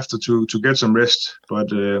game after to get some rest. But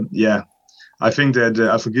I think that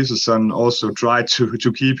Alfred Gislason also tried to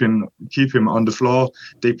keep him on the floor.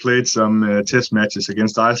 They played some test matches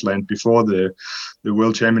against Iceland before the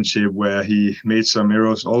World Championship, where he made some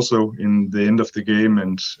errors also in the end of the game.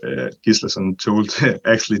 And Gislason told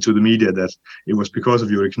actually to the media that it was because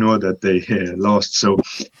of Yuri Knorr that they lost. So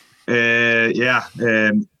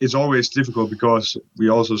it's always difficult, because we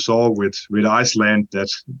also saw with Iceland that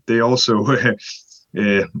they also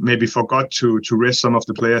maybe forgot to rest some of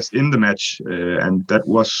the players in the match, and that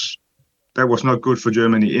was not good for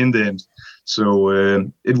Germany in the end. So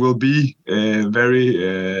it will be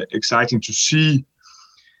very exciting to see,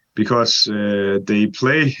 because they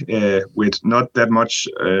play with not that much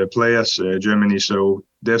players, Germany. So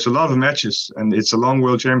there's a lot of matches, and it's a long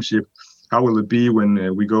World Championship. How will it be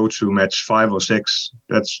when we go to match 5 or 6?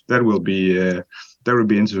 That will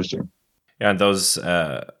be interesting. Yeah, and those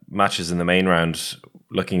matches in the main round,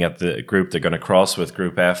 looking at the group they're going to cross with,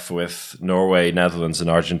 Group F, with Norway, Netherlands and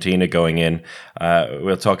Argentina going in.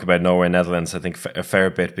 We'll talk about Norway, Netherlands, I think, a fair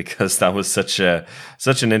bit, because that was such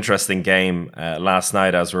an interesting game last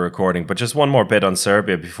night as we're recording. But just one more bit on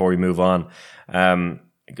Serbia before we move on.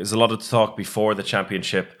 Because a lot of talk before the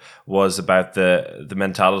championship was about the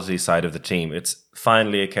mentality side of the team. It's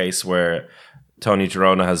finally a case where Tony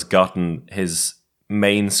Girona has gotten his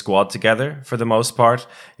main squad together for the most part.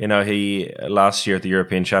 You know, last year at the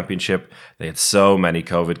European Championship, they had so many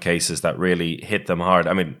COVID cases that really hit them hard.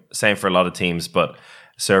 I mean, same for a lot of teams, but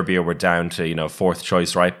Serbia were down to, fourth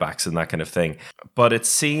choice right backs and that kind of thing. But it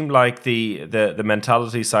seemed like the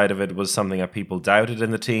mentality side of it was something that people doubted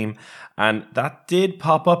in the team. And that did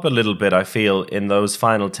pop up a little bit, I feel, in those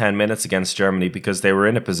final 10 minutes against Germany, because they were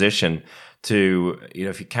in a position to,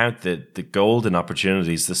 if you count the golden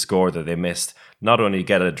opportunities, the score that they missed, not only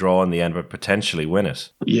get a draw in the end, but potentially win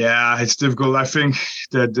it. Yeah, it's difficult. I think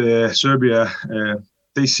that Serbia,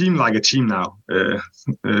 they seem like a team now.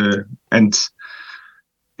 And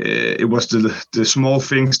it was the small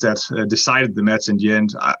things that decided the match in the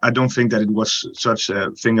end. I don't think that it was such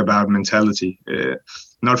a thing about mentality.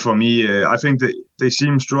 Not for me. I think that they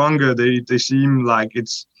seem stronger. They seem like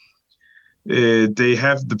it's. They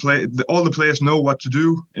have all the players know what to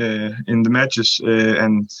do in the matches,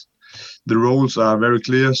 and the roles are very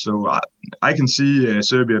clear. So I can see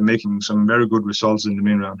Serbia making some very good results in the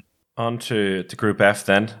main round. On to Group F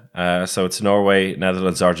then. So it's Norway,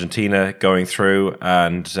 Netherlands, Argentina going through.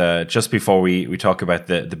 And just before we talk about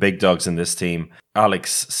the big dogs in this team,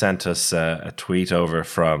 Alex sent us a tweet over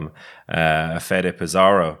from Fede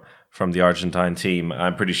Pizarro from the Argentine team.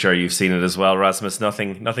 I'm pretty sure you've seen it as well, Rasmus.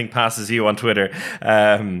 Nothing passes you on Twitter.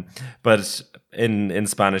 But in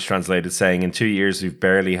Spanish translated, saying, in 2 years, we've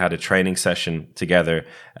barely had a training session together.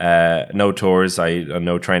 No tours,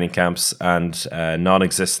 no training camps, and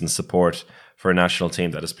non-existent support for a national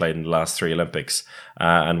team that has played in the last 3 Olympics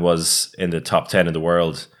and was in the top 10 in the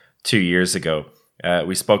world 2 years ago.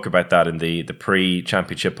 We spoke about that in the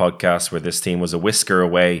pre-championship podcast, where this team was a whisker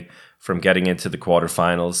away from getting into the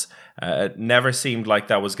quarterfinals. It never seemed like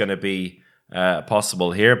that was going to be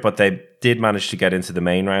possible here, but they did manage to get into the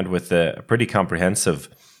main round with a pretty comprehensive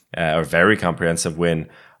or very comprehensive win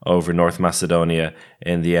over North Macedonia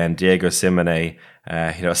in the end. Diego Simeone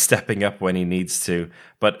stepping up when he needs to.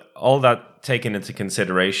 But all that taken into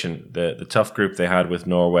consideration, the tough group they had with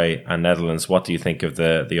Norway and Netherlands, what do you think of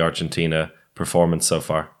the Argentina performance so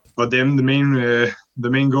far? For them, the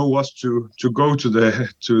main goal was to go to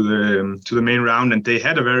the main round, and they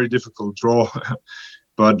had a very difficult draw,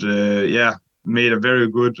 but made a very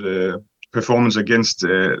good performance against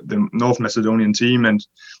the North Macedonian team, and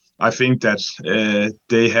I think that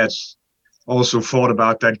they had also thought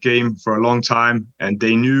about that game for a long time, and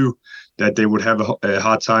they knew that they would have a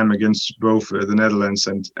hard time against both the Netherlands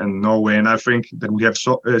and Norway. And I think that we have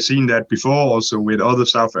seen that before also with other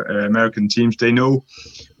South American teams. They know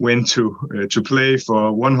when to play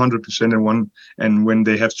for 100% and when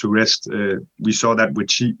they have to rest. We saw that with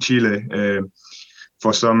Chile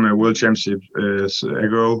for some World Championships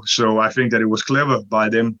ago. So I think that it was clever by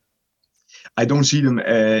them. I don't see them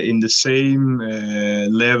in the same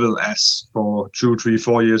level as for 2, 3,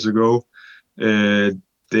 4 years ago.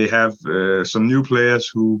 They have some new players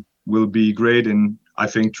who will be great in, I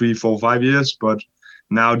think, 3, 4, 5 years. But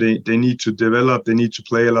now they need to develop. They need to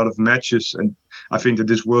play a lot of matches. And I think that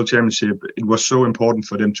this World Championship, it was so important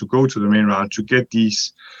for them to go to the main round, to get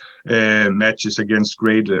these matches against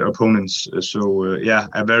great opponents.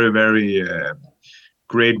 A very, very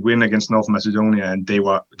great win against North Macedonia, and they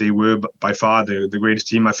were by far the greatest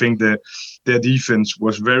team. I think their defense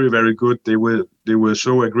was very, very good. They were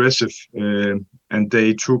so aggressive, and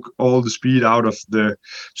they took all the speed out of the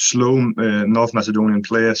slow North Macedonian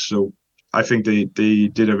players. So I think they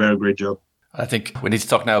did a very great job. I think we need to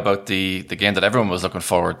talk now about the game that everyone was looking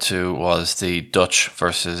forward to, was the Dutch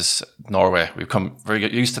versus Norway. We've come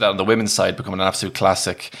very used to that on the women's side, becoming an absolute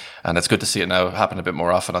classic, and it's good to see it now happen a bit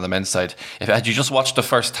more often on the men's side. Had you just watched the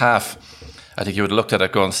first half, I think you would have looked at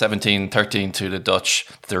it going 17-13 to the Dutch.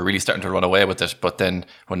 They're really starting to run away with it. But then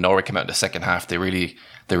when Norway came out in the second half, they really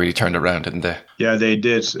turned around, didn't they? Yeah, they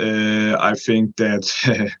did. I think that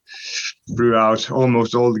throughout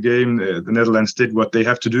almost all the game, the Netherlands did what they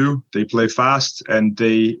have to do. They play fast, and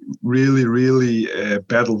they really, really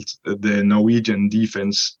battled the Norwegian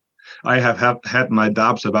defense. I have had my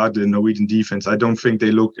doubts about the Norwegian defense. I don't think they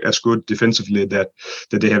look as good defensively that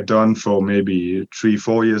they have done for maybe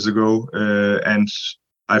 3-4 years ago. And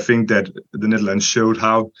I think that the Netherlands showed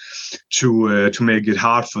how to make it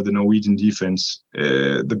hard for the Norwegian defense.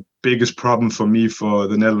 The biggest problem for me for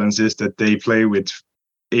the Netherlands is that they play with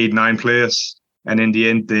 8-9 players, and in the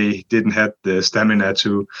end they didn't have the stamina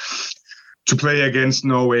to play against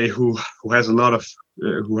Norway, who have a lot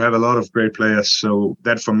of great players. So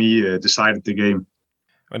that for me decided the game.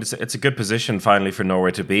 And it's a good position finally for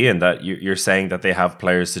Norway to be in, that you're saying that they have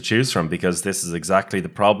players to choose from, because this is exactly the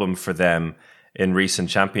problem for them in recent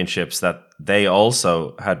championships, that they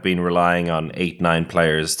also had been relying on 8-9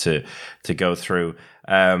 players to go through.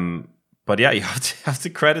 But yeah, you have to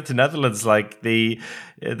credit the Netherlands, like the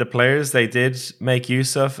players they did make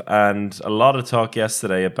use of, and a lot of talk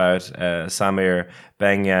yesterday about Samir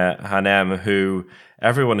Ben-Ghanem, who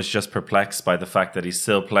everyone is just perplexed by the fact that he's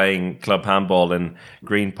still playing club handball in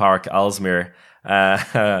Green Park, Aalsmeer.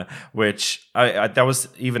 Which that was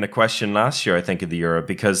even a question last year, I think, in the Euro,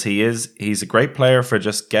 because he's a great player for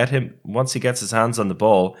just once he gets his hands on the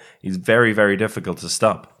ball, he's very, very difficult to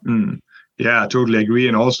stop. Yeah, I totally agree.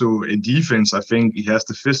 And also in defense, I think he has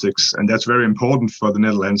the physics, and that's very important for the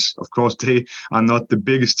Netherlands. Of course, they are not the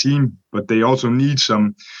biggest team, but they also need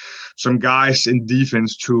some guys in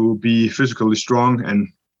defense to be physically strong, and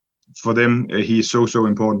for them, he is so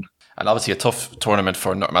important. And obviously a tough tournament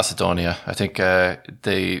for North Macedonia. I think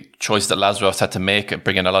the choice that Lazarus had to make,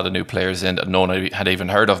 bringing a lot of new players in that no one had even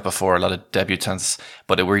heard of before, a lot of debutants,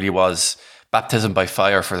 but it really was baptism by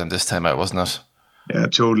fire for them this time out, wasn't it? Yeah,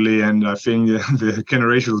 totally. And I think the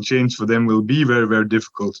generational change for them will be very, very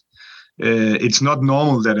difficult. It's not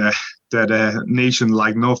normal that a nation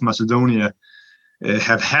like North Macedonia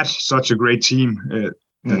have had such a great team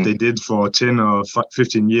that they did for 10 or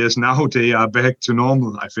 15 years. Now they are back to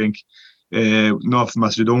normal, I think. North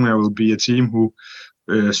Macedonia will be a team who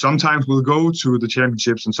sometimes will go to the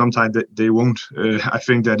championships and sometimes they won't. I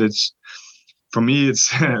think that for me,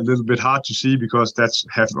 it's a little bit hard to see, because that's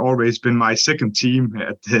have always been my second team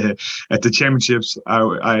at the championships.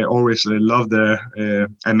 I always love their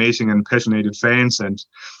amazing and passionate fans, and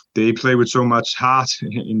they play with so much heart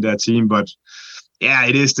in their team. But yeah,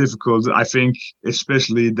 it is difficult. I think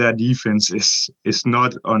especially their defense is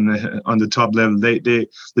not on the top level. The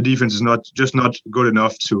defense is not good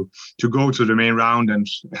enough to go to the main round, and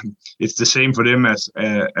it's the same for them as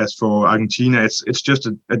for Argentina. It's just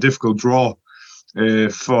a difficult draw.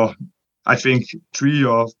 For I think 3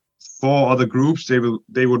 or 4 other groups, they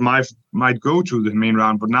might go to the main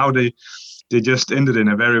round, but now they they just ended in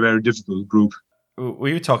a very, very difficult group.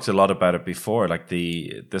 We talked a lot about it before. Like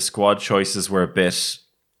the squad choices were a bit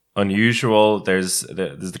unusual. There's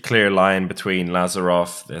the clear line between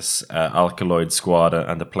Lazarov, this alkaloid squad,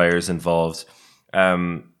 and the players involved.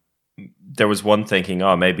 There was one thinking,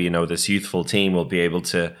 oh, maybe this youthful team will be able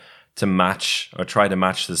to match or try to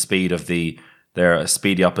match the speed of their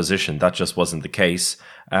speedy opposition. That just wasn't the case.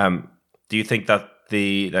 Do you think that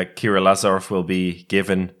that Kira Lazarov will be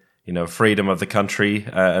given freedom of the country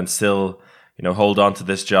and still hold on to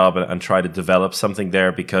this job and try to develop something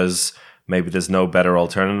there, because maybe there's no better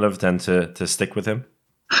alternative than to stick with him?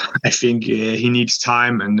 I think he needs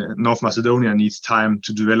time, and North Macedonia needs time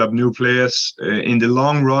to develop new players. In the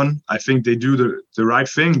long run, I think they do the right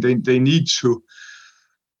thing. They need to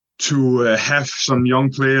have some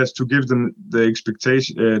young players to give them the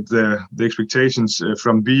expectations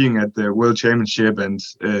from being at the World Championship. And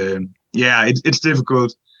it's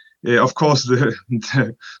difficult. Of course,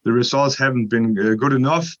 the results haven't been good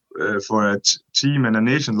enough for a team and a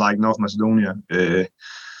nation like North Macedonia.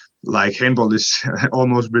 Like handball is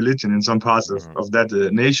almost religion in some parts of that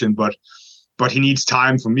nation, but he needs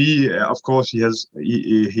time. For me, of course, he has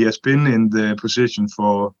been in the position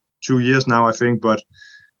for 2 years now, I think, but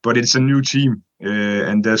it's a new team,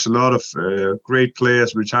 and there's a lot of great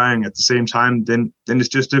players retiring at the same time. Then it's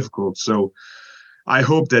just difficult. So I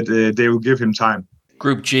hope that they will give him time.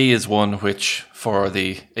 Group G is one which, for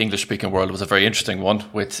the English-speaking world, was a very interesting one,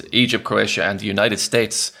 with Egypt, Croatia and the United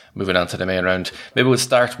States moving on to the main round. Maybe we'll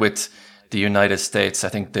start with the United States. I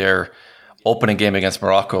think their opening game against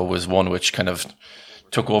Morocco was one which kind of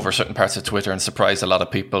took over certain parts of Twitter and surprised a lot of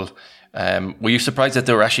people. Were you surprised that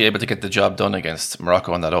they were actually able to get the job done against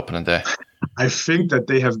Morocco on that opening day? I think that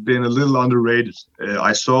they have been a little underrated.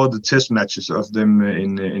 I saw the test matches of them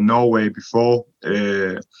in Norway before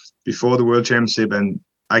the World Championship, and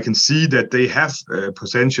I can see that they have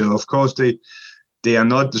potential. Of course, they are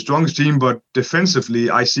not the strongest team, but defensively,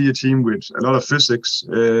 I see a team with a lot of physics,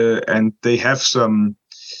 and they have some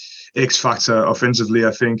X factor offensively.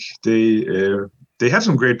 I think they have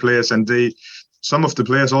some great players, and some of the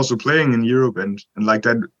players also playing in Europe, and like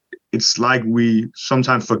that. It's like we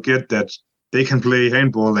sometimes forget that they can play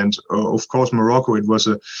handball, and of course Morocco. It was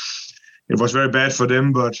very bad for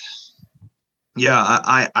them, but. Yeah,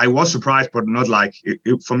 I was surprised, but not like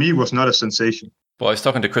it for me. It was not a sensation. Well, I was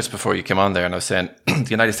talking to Chris before you came on there, and I was saying the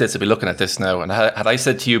United States will be looking at this now. And had I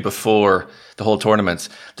said to you before the whole tournament,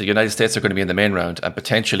 the United States are going to be in the main round and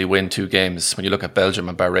potentially win 2 games, when you look at Belgium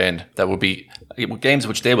and Bahrain, that would be games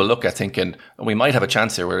which they will look at thinking, we might have a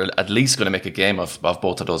chance here. We're at least going to make a game of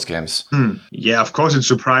both of those games. Yeah, of course it's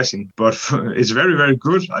surprising, but it's very, very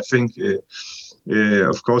good. I think.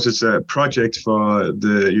 Of course, it's a project for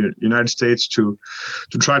the United States to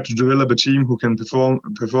try to develop a team who can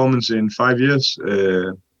performance in 5 years.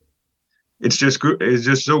 It's just good. It's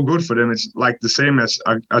just so good for them. It's like the same as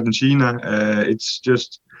Argentina. It's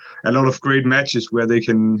just a lot of great matches where they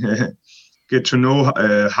can get to know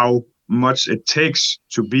how much it takes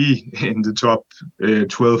to be in the top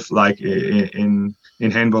 12, like in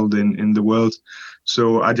handball in the world.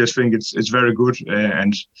 So I just think it's very good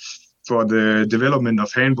and. For the development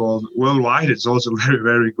of handball worldwide, it's also very,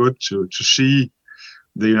 very good to see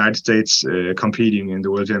the United States competing in the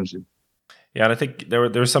World Championship. Yeah, and I think there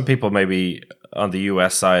were some people maybe on the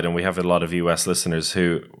US side, and we have a lot of US listeners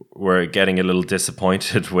who were getting a little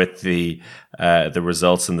disappointed with the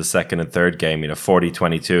results in the second and third game.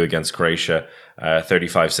 40-22 against Croatia,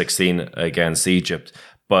 35-16 against Egypt,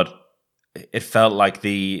 but. It felt like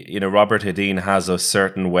Robert Hedin has a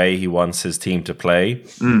certain way he wants his team to play.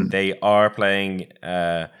 They are playing,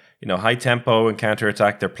 high tempo and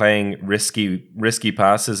counterattack. They're playing risky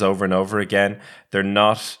passes over and over again. They're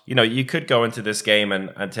not, you could go into this game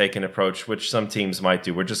and take an approach, which some teams might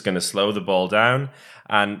do. We're just going to slow the ball down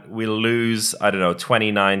and we'll lose,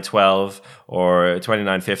 29-12 or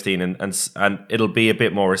 29-15 and it'll be a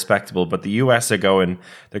bit more respectable. But the US they're going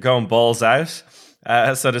balls out.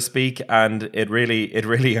 So to speak, and it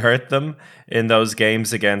really hurt them in those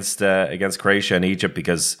games against Croatia and Egypt,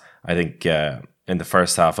 because I think in the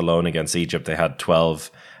first half alone against Egypt they had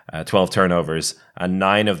 12 turnovers and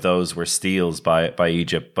 9 of those were steals by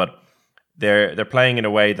Egypt. But they're playing in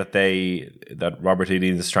a way that Robert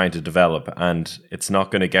Hedin is trying to develop, and it's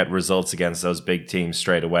not going to get results against those big teams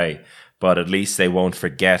straight away. But at least they won't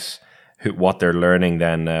forget what they're learning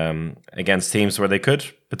then against teams where they could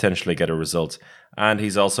potentially get a result. And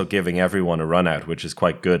he's also giving everyone a run out, which is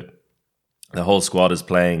quite good. The whole squad is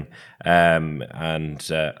playing. I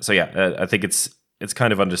think it's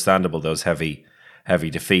kind of understandable, those heavy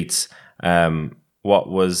defeats. what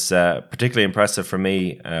was particularly impressive for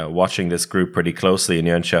me watching this group pretty closely in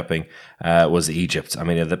Jönköping was Egypt. I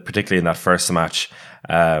mean, particularly in that first match,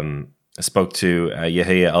 I spoke to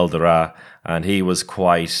Yahya Eldara, and he was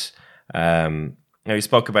quite... he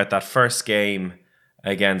spoke about that first game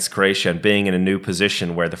against Croatia and being in a new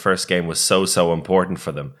position where the first game was so important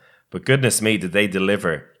for them. But goodness me, did they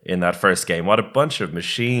deliver in that first game? What a bunch of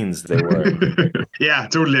machines they were. Yeah,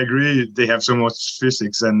 totally agree. They have so much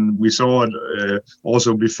physics, and we saw it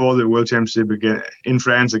also before the World Championship in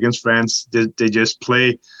France against France. They just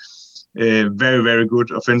play very, very good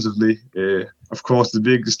offensively. Of course, the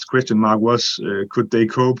biggest question mark was could they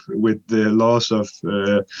cope with the loss of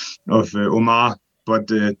Omar? But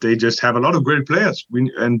they just have a lot of great players,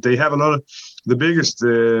 and they have a lot of the biggest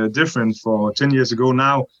difference for 10 years ago.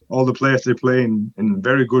 Now, all the players they play in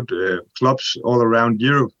very good clubs all around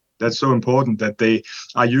Europe. That's so important that they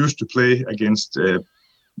are used to play against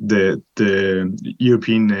the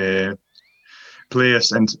European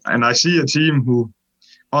players. And I see a team who,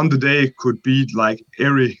 on the day, could beat like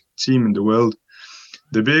every team in the world.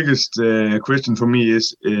 The biggest question for me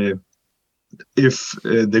is if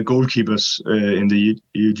the goalkeepers in the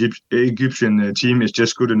Egyptian team is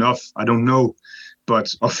just good enough. I don't know.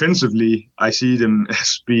 But offensively, I see them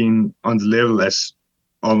as being on the level as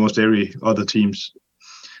almost every other teams.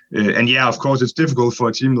 And yeah, of course, it's difficult for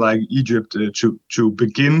a team like Egypt to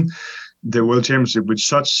begin the World Championship with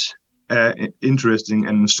such interesting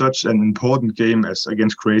and such an important game as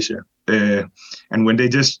against Croatia. And when they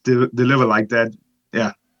just deliver like that,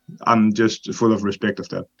 yeah, I'm just full of respect of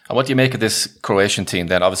that. And what do you make of this Croatian team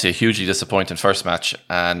then? Obviously a hugely disappointing first match,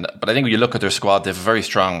 but I think when you look at their squad, they have a very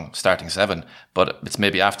strong starting seven, but it's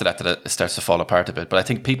maybe after that it starts to fall apart a bit. But I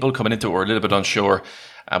think people coming into it were a little bit unsure,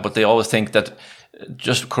 but they always think that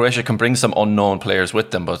just Croatia can bring some unknown players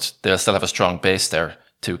with them, but they'll still have a strong base there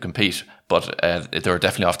to compete. But they were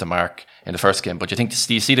definitely off the mark in the first game. But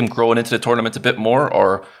do you see them growing into the tournament a bit more,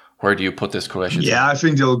 or where do you put this Croatian team? Yeah, I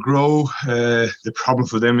think they'll grow. The problem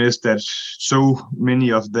for them is that so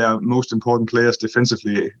many of their most important players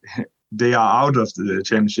defensively, they are out of the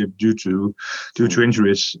championship due to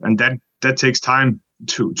injuries, and that takes time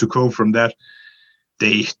to cope from that.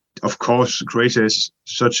 Of course, Croatia is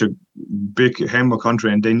such a big handball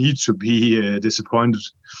country, and they need to be disappointed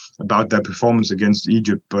about their performance against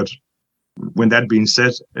Egypt. But when that being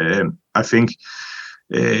said, I think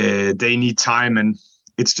they need time, and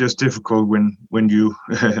it's just difficult when you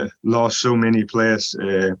lost so many players.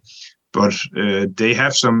 But they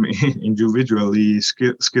have some individually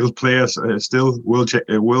skilled players, still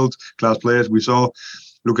world class players. We saw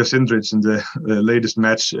Luka Sindric in the latest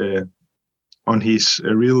match on his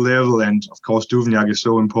real level, and of course Duvnjak is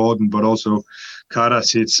so important, but also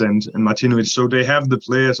Karasic and Martinovic. So they have the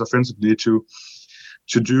players offensively to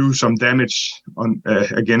do some damage on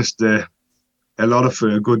against a lot of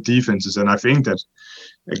good defenses. And I think that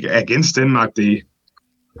against Denmark, they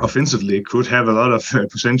offensively could have a lot of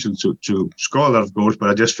potential to score a lot of goals, but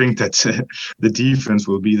I just think that the defense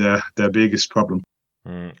will be their biggest problem.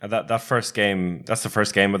 That first game, that's the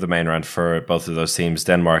first game of the main round for both of those teams,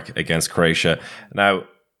 Denmark against Croatia. Now,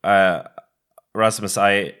 Rasmus,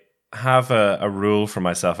 I have a rule for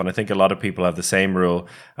myself, and I think a lot of people have the same rule.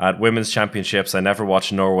 At women's championships, I never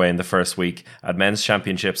watch Norway in the first week. At men's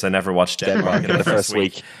championships, I never watch Denmark in the first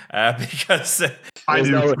week. Because I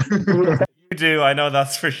do. You do, I know,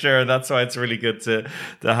 that's for sure. That's why it's really good to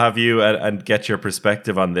have you and get your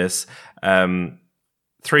perspective on this.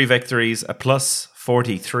 3 victories, a plus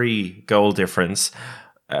 43 goal difference.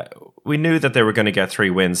 We knew that they were going to get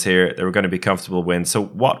 3 wins here. They were going to be comfortable wins. So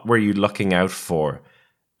what were you looking out for?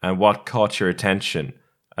 And what caught your attention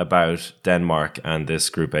about Denmark and this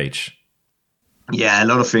Group H? Yeah, a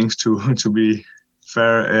lot of things to be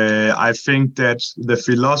fair. I think that the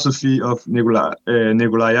philosophy of Nikolaj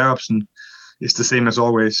Jakobsen is the same as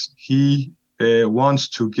always. He wants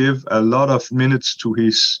to give a lot of minutes to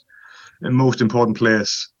his most important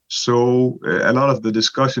players. So a lot of the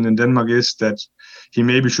discussion in Denmark is that he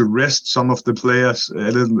maybe should rest some of the players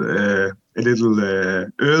a little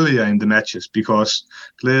earlier in the matches, because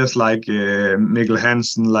players like Mikkel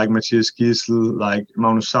Hansen, like Mathias Gidsel, like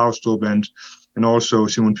Magnus Saustrup, and also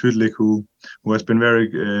Simon Pytlik, who has been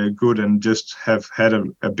very good and just have had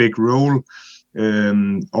a big role.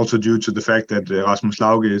 Also due to the fact that Rasmus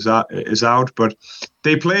Lauge is out, but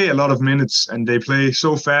they play a lot of minutes and they play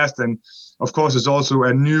so fast. And of course, it's also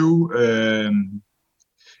a new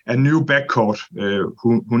backcourt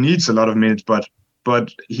who needs a lot of minutes, but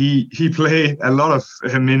he play a lot of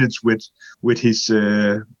minutes with his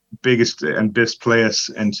biggest and best players,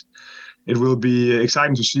 and it will be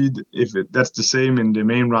exciting to see if that's the same in the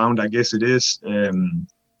main round. I guess it is.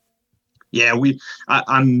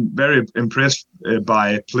 I'm very impressed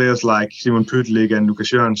by players like Simon Pytlik and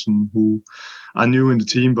Lukas Jørgensen, who are new in the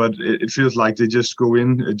team, but it feels like they just go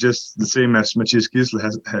in just the same as Mathias Gisel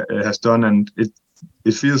has done, and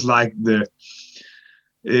it feels like the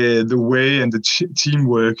way and the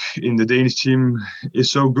teamwork in the Danish team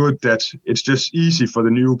is so good that it's just easy for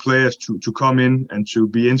the new players to come in and to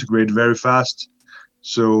be integrated very fast.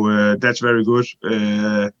 So that's very good.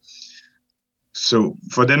 So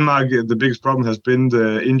for Denmark, the biggest problem has been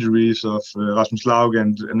the injuries of Rasmus Laug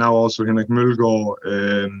and now also Henrik Mølgaard.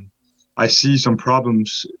 I see some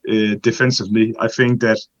problems defensively. I think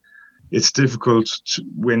that it's difficult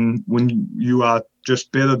when you are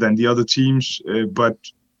just better than the other teams. But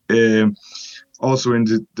also in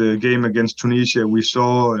the game against Tunisia, we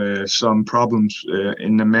saw some problems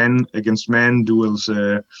in the man-against-man duels.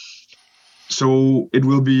 So it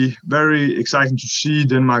will be very exciting to see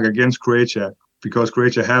Denmark against Croatia, because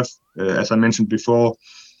Croatia have, as I mentioned before,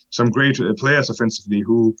 some great players offensively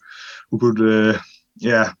who could,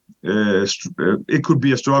 it could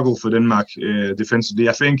be a struggle for Denmark defensively.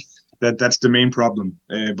 I think that's the main problem.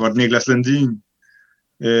 But Niklas Landin,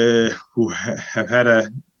 who had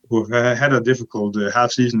a difficult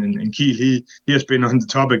half season in Kiel, he has been on the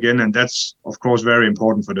top again, and that's of course very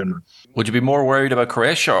important for Denmark. Would you be more worried about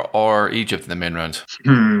Croatia or Egypt in the main round?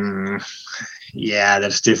 Yeah,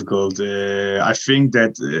 that's difficult. I think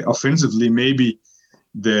that offensively, maybe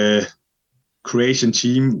the Croatian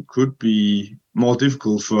team could be more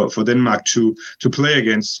difficult for Denmark to play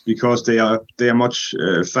against, because they are much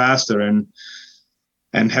faster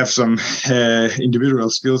and have some individual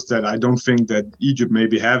skills that I don't think that Egypt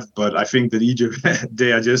maybe have. But I think that Egypt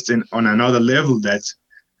they are just on another level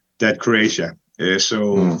that Croatia.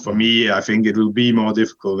 For me, I think it will be more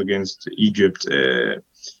difficult against Egypt.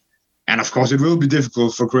 And of course, it will be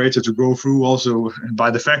difficult for Croatia to go through also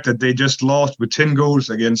by the fact that they just lost with 10 goals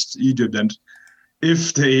against Egypt. And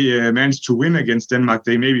if they manage to win against Denmark,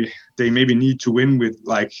 they maybe need to win with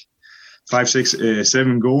like 5, 6,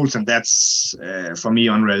 7 goals. And that's, for me,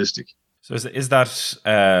 unrealistic. So is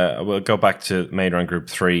that, we'll go back to main round group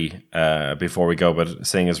 3 before we go, but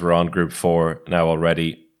seeing as we're on group 4 now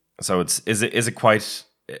already. So is it quite,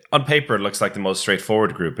 on paper, it looks like the most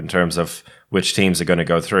straightforward group in terms of which teams are going to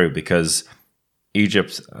go through, because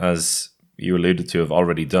Egypt, as you alluded to, have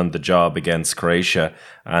already done the job against Croatia,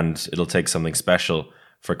 and it'll take something special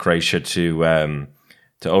for Croatia to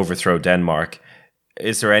overthrow Denmark.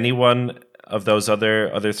 Is there anyone of those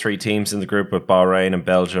other 3 teams in the group with Bahrain and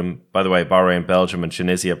Belgium? By the way, Bahrain, Belgium and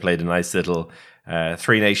Tunisia played a nice little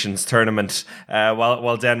 3 nations tournament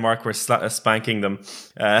while Denmark were spanking them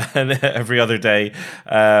every other day.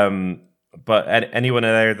 But anyone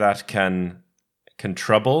there that can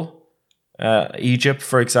trouble Egypt,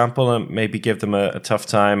 for example, and maybe give them a tough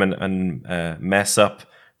time and mess up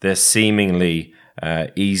this seemingly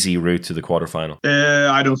easy route to the quarterfinal?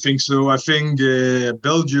 I don't think so. I think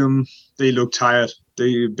Belgium, they look tired.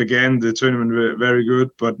 They began the tournament very good,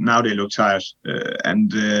 but now they look tired.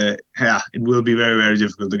 It will be very, very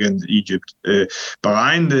difficult against Egypt.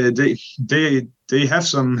 Bahrain, they have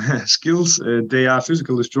some skills. They are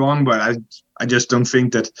physically strong, but I just don't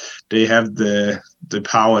think that they have the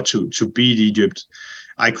power to beat Egypt.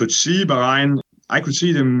 I could see Bahrain. I could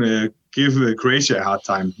see them give Croatia a hard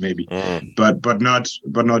time, maybe, but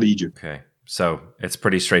not Egypt. Okay. So it's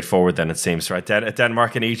pretty straightforward then, it seems, right?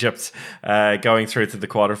 Denmark and Egypt going through to the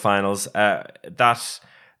quarterfinals.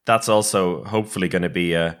 That's also hopefully going to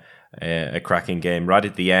be a cracking game right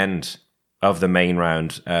at the end of the main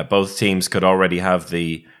round. Both teams could already have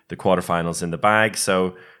the quarterfinals in the bag,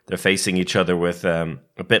 so they're facing each other with a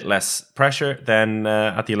bit less pressure than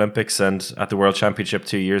at the Olympics and at the World Championship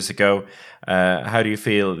 2 years ago. How do you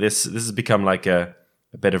feel? This has become like a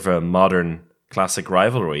bit of a modern classic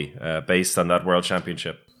rivalry based on that World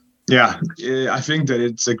Championship. Yeah, I think that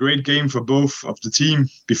it's a great game for both of the team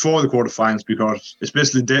before the quarterfinals, because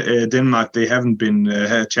especially Denmark, they haven't been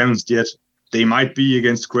challenged yet. They might be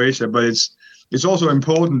against Croatia, but it's also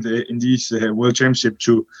important in these World Championship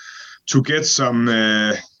to get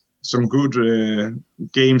some good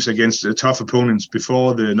games against tough opponents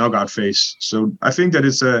before the knockout phase. So I think that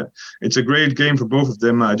it's a great game for both of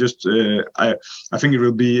them. I think it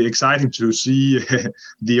will be exciting to see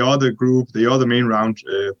the other group, the other main round.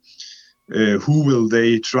 Who will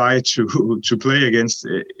they try to play against?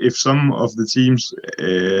 If some of the teams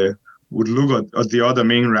would look at the other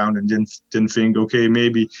main round and then think, okay,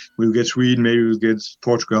 maybe we'll get Sweden, maybe we'll get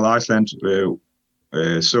Portugal, Iceland.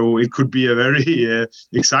 So it could be a very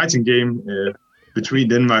exciting game between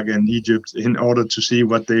Denmark and Egypt in order to see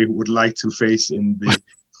what they would like to face in the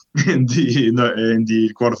in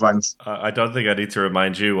the quarterfinals. I don't think I need to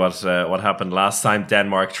remind you what happened last time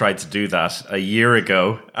Denmark tried to do that a year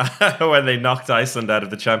ago when they knocked Iceland out of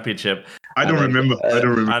the championship. I don't remember.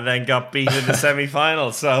 And then got beat in the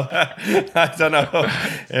semi-final. So I don't know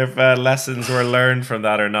if lessons were learned from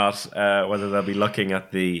that or not. Whether they'll be looking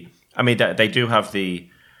at the. I mean, they do have the.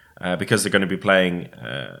 Because they're going to be playing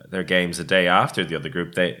their games a day after the other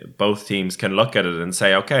group. Both teams can look at it and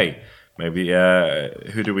say, okay, maybe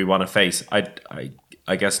who do we want to face?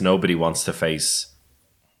 I guess nobody wants to face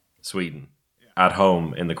Sweden at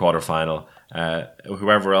home in the quarterfinal.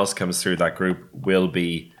 Whoever else comes through that group will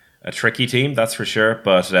be a tricky team, that's for sure.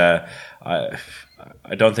 But I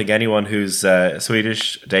don't think anyone who's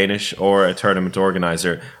Swedish, Danish, or a tournament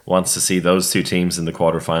organizer wants to see those two teams in the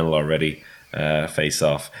quarterfinal already face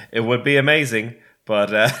off. It would be amazing,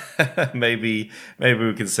 but maybe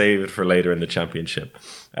we can save it for later in the championship.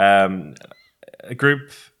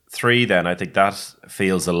 Group 3, then, I think that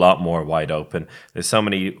feels a lot more wide open. There's so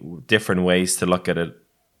many different ways to look at it.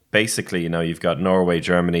 Basically, you've got Norway,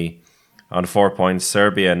 Germany on 4 points,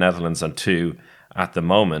 Serbia and Netherlands on 2 at the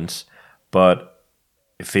moment. But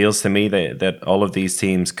it feels to me that all of these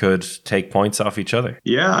teams could take points off each other.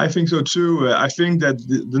 Yeah, I think so too. I think that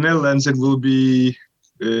the Netherlands, it will be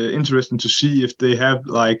interesting to see if they have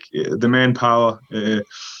the manpower,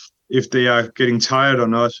 if they are getting tired or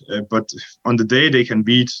not. But on the day, they can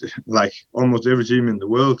beat almost every team in the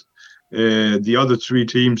world. The other 3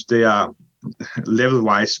 teams, they are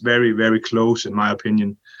level-wise very, very close, in my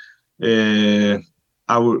opinion.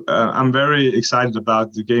 I'm very excited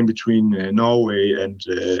about the game between Norway and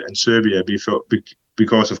Serbia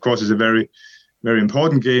because, of course, it's a very, very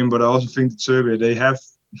important game. But I also think that Serbia, they have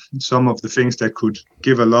some of the things that could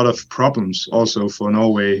give a lot of problems also for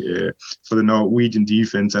Norway, for the Norwegian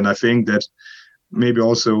defense. And I think that maybe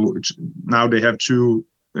also now they have 2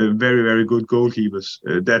 very, very good goalkeepers.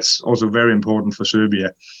 That's also very important for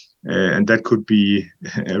Serbia. And that could be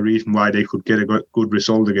a reason why they could get a good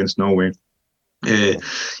result against Norway.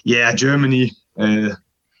 Germany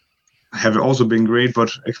have also been great,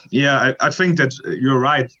 but I think that you're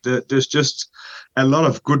right. There's just a lot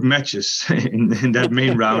of good matches in that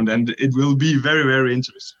main round, and it will be very, very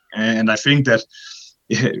interesting. And I think that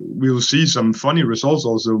we will see some funny results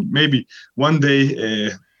also. Maybe one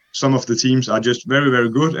day some of the teams are just very, very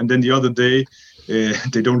good, and then the other day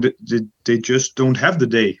they just don't have the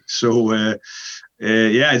day. So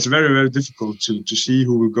it's very, very difficult to see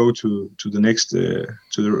who will go to the next to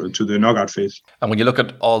the knockout phase. And when you look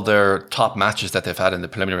at all their top matches that they've had in the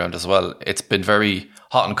preliminary round as well, it's been very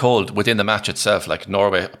hot and cold within the match itself. Like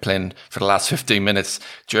Norway playing for the last 15 minutes,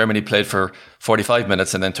 Germany played for 45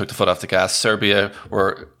 minutes and then took the foot off the gas. Serbia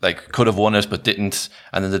could have won it but didn't,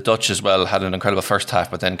 and then the Dutch as well had an incredible first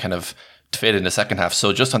half but then kind of fade in the second half.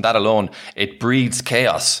 So just on that alone, it breeds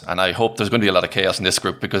chaos, and I hope there's going to be a lot of chaos in this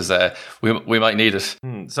group because we might need it.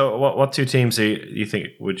 So what 2 teams do you think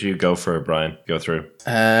would you go for, Brian? Go through.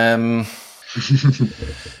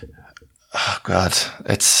 Oh God,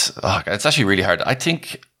 it's actually really hard. I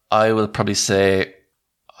think I will probably say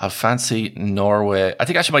I fancy Norway. I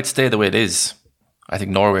think I actually might stay the way it is. I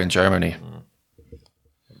think Norway and Germany.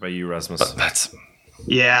 What about you, Rasmus?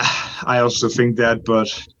 Yeah, I also think that, but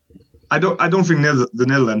I don't think the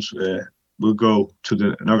Netherlands will go to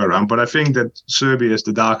the knockout round, but I think that Serbia is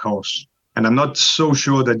the dark horse, and I'm not so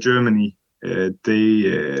sure that Germany.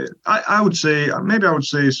 I would say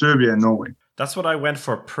Serbia and Norway. That's what I went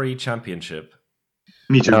for pre-championship.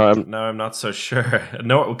 Me too. Now I'm not so sure.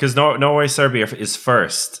 No, because Norway Serbia is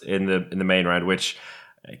first in the main round, which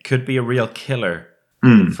could be a real killer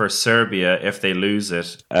for Serbia if they lose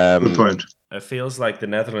it. Good point. It feels like the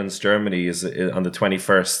Netherlands Germany is on the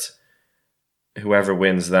 21st. Whoever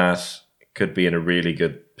wins that could be in a really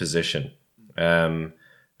good position,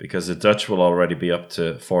 because the Dutch will already be up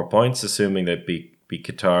to 4 points, assuming they beat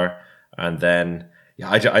Qatar, and then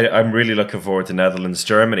I'm really looking forward to Netherlands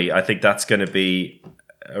Germany. I think that's going to be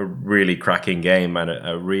a really cracking game and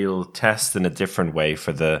a real test in a different way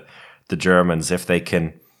for the Germans, if they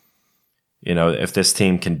can, if this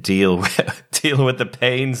team can deal with the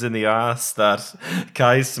pains in the ass that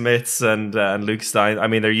Kai Smits and Luke Steins. I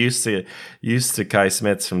mean, they're used to Kai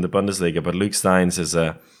Smits from the Bundesliga, but Luke Steins is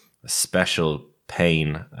a special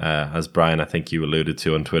pain, as Brian, I think you alluded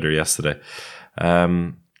to on Twitter yesterday.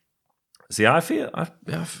 So yeah, I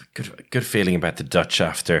have a good feeling about the Dutch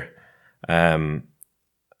after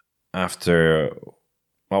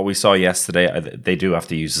what we saw yesterday. They do have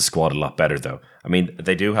to use the squad a lot better, though. I mean,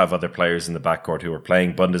 they do have other players in the backcourt who are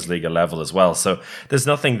playing Bundesliga level as well. So there's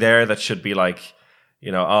nothing there that should be like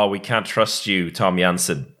we can't trust you, Tom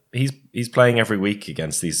Janssen. He's playing every week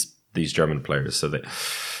against these German players. So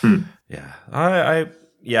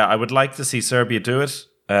I would like to see Serbia do it.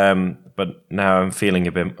 But now I'm feeling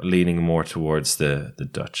a bit leaning more towards the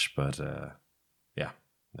Dutch. But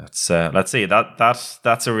let's see.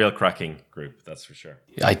 That's a real cracking group. That's for sure.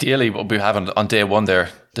 Ideally, what we have on day one there,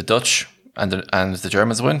 the Dutch and the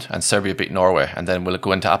Germans win, and Serbia beat Norway, and then we'll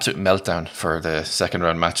go into absolute meltdown for the second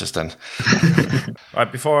round matches. Then, right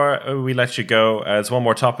before we let you go, there's one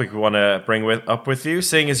more topic we want to bring up with you.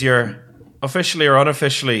 Seeing as you're officially or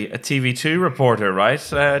unofficially a TV2 reporter, right,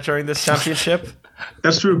 during this championship.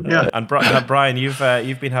 That's true. Yeah. And Brian, you've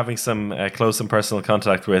been having some close and personal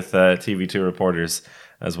contact with TV2 reporters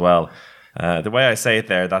as well. The way I say it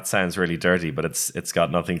there, that sounds really dirty, but it's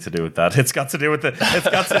got nothing to do with that. It's got to do with the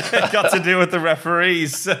do with the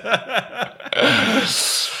referees.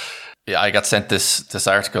 Yeah, I got sent this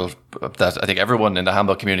article that I think everyone in the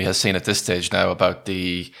handball community has seen at this stage now about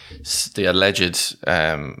the alleged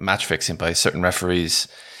match fixing by certain referees.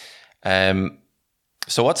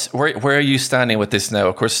 So where are you standing with this now?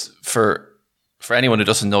 Of course, for anyone who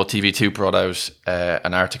doesn't know, TV2 brought out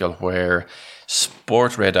an article where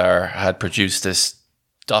Sportradar had produced this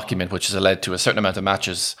document which has led to a certain amount of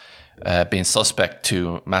matches being suspect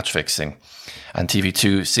to match fixing, and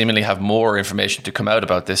TV2 seemingly have more information to come out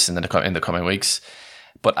about this in the coming weeks.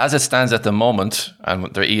 But as it stands at the moment,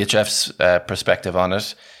 and their EHF's perspective on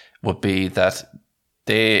it would be that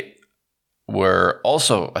they were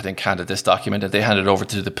also, I think, handed this document, and they handed it over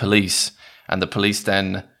to the police, and the police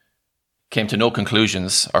then came to no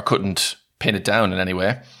conclusions or couldn't pin it down in any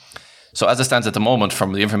way. So as it stands at the moment,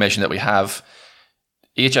 from the information that we have,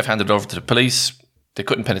 EHF handed it over to the police. They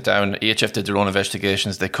couldn't pin it down. EHF did their own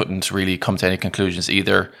investigations. They couldn't really come to any conclusions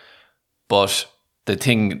either. But the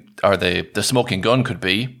thing, or the smoking gun could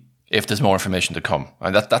be if there's more information to come.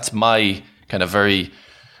 And that's my kind of very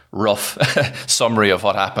rough summary of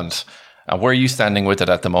what happened. And where are you standing with it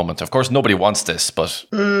at the moment? Of course, nobody wants this, but...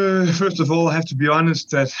 First of all, I have to be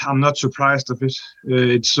honest that I'm not surprised of it.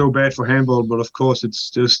 It's so bad for handball, but of course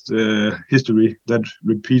it's just history that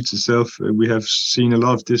repeats itself. We have seen a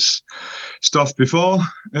lot of this stuff before.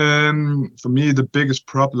 For me, the biggest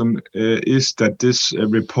problem is that this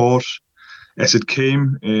report, as it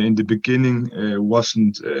came in the beginning,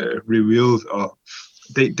 wasn't revealed. Or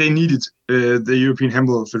they needed, the European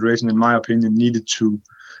Handball Federation, in my opinion, needed to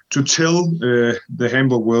tell the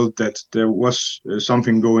handball world that there was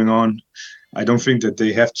something going on. I don't think that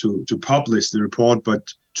they have to publish the report,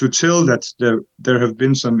 but to tell that there have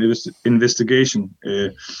been some investigation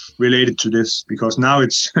related to this, because now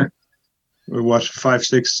it's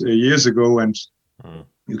 5-6 years ago, and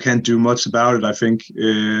you can't do much about it, I think.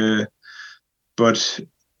 But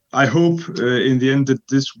I hope in the end that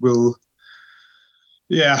this will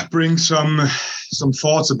bring some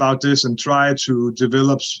thoughts about this and try to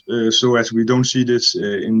develop so as we don't see this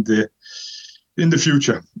in the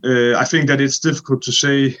future. I think that it's difficult to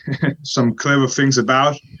say some clever things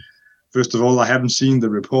about. First of all, I haven't seen the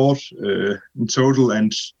report in total,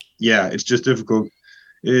 and it's just difficult.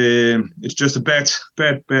 It's just a bad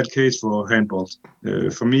case for handball.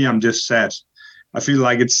 For me, I'm just sad. I feel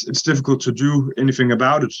like it's difficult to do anything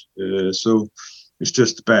about it. So it's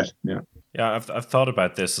just bad. Yeah. Yeah, I've thought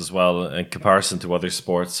about this as well in comparison to other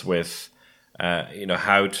sports with,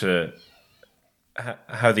 how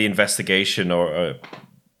the investigation or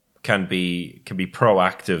can be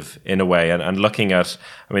proactive in a way, and looking at.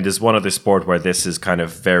 I mean, there's one other sport where this is kind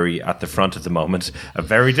of very at the front at the moment. A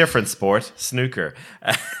very different sport, snooker,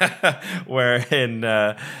 wherein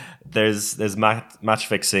there's match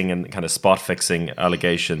fixing and kind of spot fixing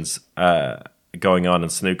allegations going on in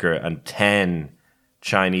snooker, and 10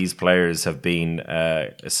 Chinese players have been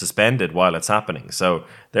suspended while it's happening. So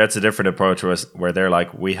that's a different approach where they're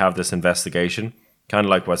like, we have this investigation, kind of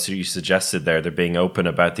like what you suggested there. They're being open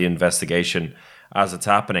about the investigation as it's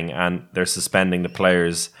happening, and they're suspending the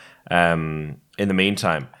players in the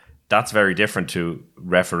meantime. That's very different to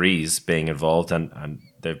referees being involved, and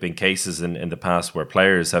there have been cases in the past where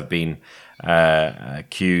players have been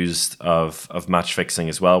accused of match fixing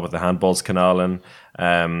as well, with the Handballs Kanalen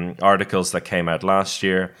articles that came out last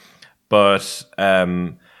year. But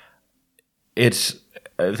I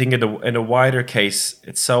think in a wider case,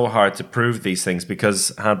 it's so hard to prove these things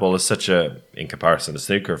because handball is such in comparison to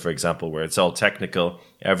snooker, for example, where it's all technical,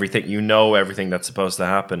 everything that's supposed to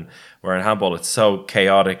happen. Where in handball, it's so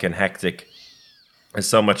chaotic and hectic. There's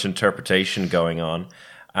so much interpretation going on,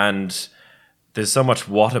 and there's so much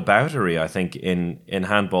whataboutery, I think, in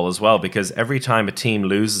handball as well, because every time a team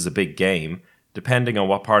loses a big game, depending on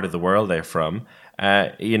what part of the world they're from,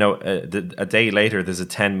 a day later, there's a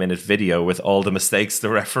 10-minute video with all the mistakes the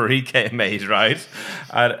referee made, right?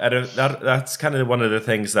 And that's kind of one of the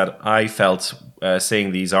things that I felt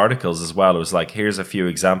seeing these articles as well. It was like, here's a few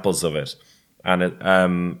examples of it, and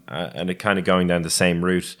it kind of going down the same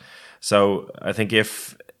route. So I think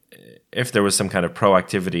if there was some kind of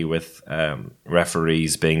proactivity with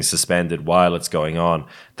referees being suspended while it's going on,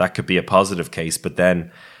 that could be a positive case. But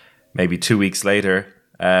then maybe 2 weeks later,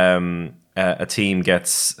 a team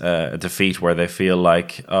gets a defeat where they feel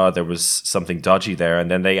like, there was something dodgy there, and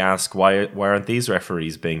then they ask, why aren't these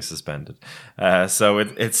referees being suspended? So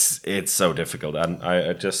it's so difficult, and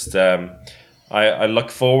I just I look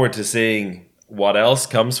forward to seeing what else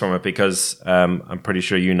comes from it, because I'm pretty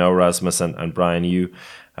sure Rasmus and Brian, you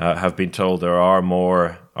have been told there are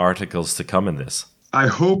more articles to come in this. I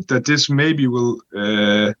hope that this maybe will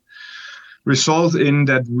result in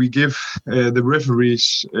that we give the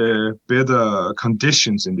referees better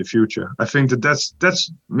conditions in the future. I think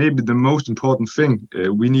that's maybe the most important thing.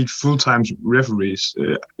 We need full-time referees,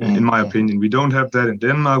 in my opinion. We don't have that in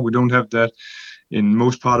Denmark. We don't have that in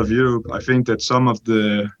most part of Europe. I think that some of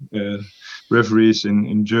the referees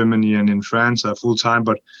in Germany and in France are full-time,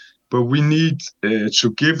 but we need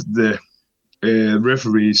to give the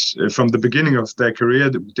referees from the beginning of their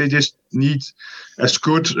career, they just need as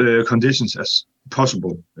good conditions as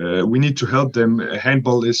possible. We need to help them.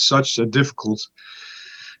 Handball is such a difficult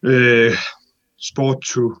sport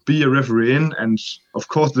to be a referee in, and of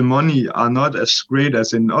course the money are not as great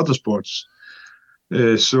as in other sports.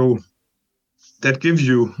 So that gives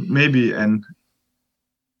you maybe an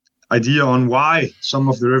idea on why some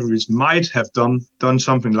of the referees might have done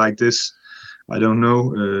something like this. I don't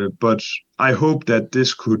know, but I hope that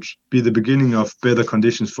this could be the beginning of better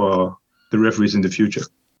conditions for the referees in the future.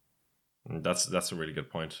 That's a really good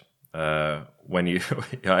point. When you,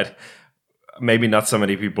 maybe not so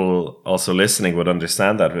many people also listening would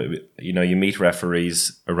understand that. You meet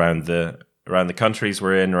referees around the countries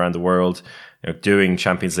we're in, around the world, doing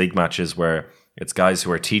Champions League matches where it's guys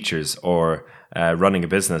who are teachers or running a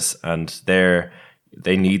business, and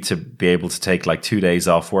they need to be able to take like 2 days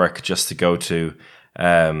off work just to go to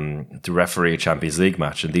referee a Champions League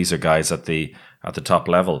match. And these are guys at the top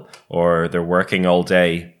level, or they're working all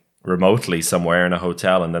day remotely somewhere in a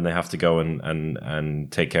hotel, and then they have to go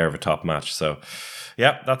and take care of a top match. So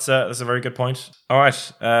yeah, that's a very good point. All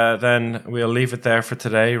right, then we'll leave it there for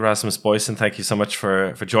today. Rasmus Boysen, thank you so much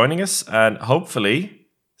for joining us, and hopefully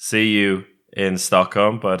see you in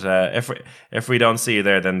Stockholm, but if we don't see you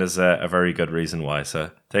there, then there's a very good reason why.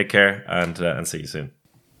 So take care and see you soon.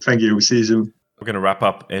 Thank you. See you soon. We're going to wrap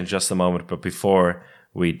up in just a moment, but before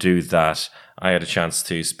we do that, I had a chance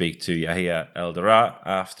to speak to Yahia El Dara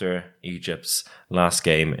after Egypt's last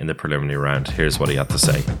game in the preliminary round. Here's what he had to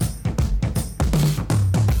say.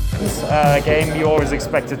 Game you always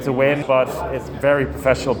expected to win, but it's very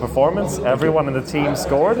professional performance. Everyone in the team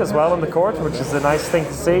scored as well on the court, which is a nice thing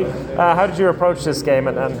to see. How did you approach this game,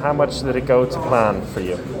 and how much did it go to plan for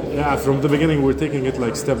you? Yeah, from the beginning we're taking it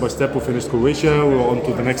like step by step. We finished Croatia, we're on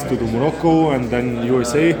to the next to Morocco, and then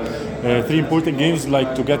USA. 3 important games,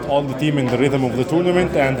 like to get all the team in the rhythm of the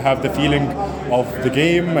tournament and have the feeling of the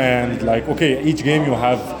game, and like, okay, each game you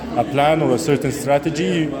have a plan or a certain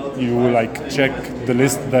strategy. You like check the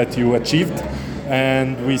list that you achieved,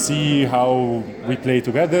 and we see how we play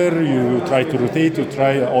together. You try to rotate, you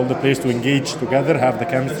try all the players to engage together, have the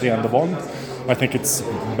chemistry and the bond. I think it's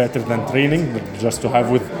better than training, just to have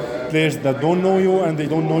with players that don't know you and they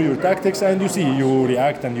don't know your tactics, and you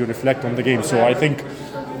react and you reflect on the game. So I think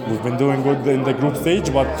we've been doing good in the group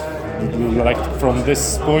stage, but like from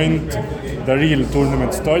this point the real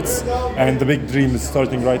tournament starts, and the big dream is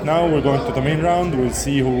starting right now. We're going to the main round. We'll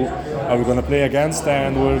see who are we going to play against,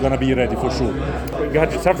 and we're going to be ready for sure. You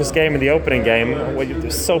had your toughest game in the opening game.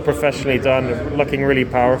 So professionally done, looking really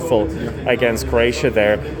powerful against Croatia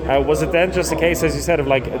there. Was it then just a case, as you said, of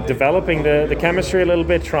like developing the chemistry a little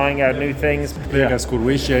bit, trying out new things? Playing against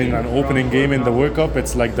Croatia in an opening game in the World Cup,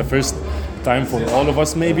 it's like the first time for all of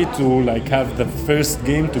us maybe to like have the first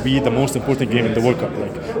game to be the most important game in the World Cup.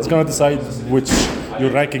 Like it's gonna decide which you're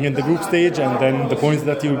ranking in the group stage and then the points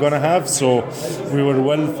that you're gonna have. So we were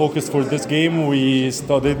well focused for this game. We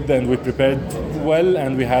studied and we prepared well,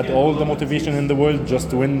 and we had all the motivation in the world just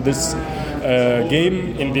to win this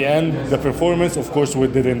game. In the end, the performance, of course, we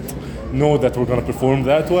didn't know that we're going to perform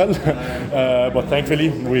that well, but thankfully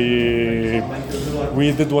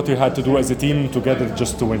we did what we had to do as a team together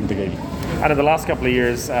just to win the game. And in the last couple of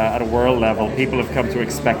years at a world level, people have come to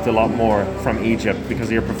expect a lot more from Egypt because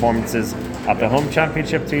of your performances at the home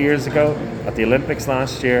championship 2 years ago, at the Olympics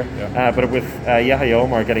last year. But with Yahya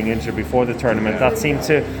Omar getting injured before the tournament, that seemed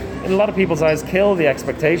to, in a lot of people's eyes, kill the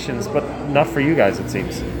expectations, but not for you guys, it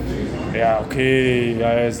seems. Yeah, okay,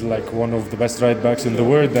 Yaya is like one of the best right backs in the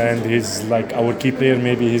world, and he's like our key player.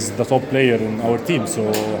 Maybe he's the top player in our team.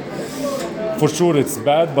 So for sure it's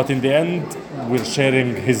bad, but in the end we're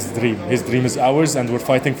sharing his dream. His dream is ours, and we're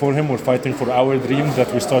fighting for him. We're fighting for our dream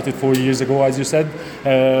that we started 4 years ago, as you said.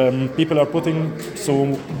 People are putting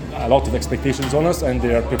a lot of expectations on us, and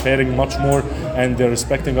they are preparing much more, and they're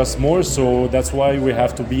respecting us more. So that's why we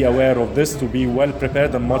have to be aware of this, to be well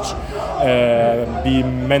prepared and be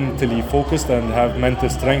mentally focused and have mental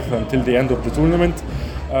strength until the end of the tournament.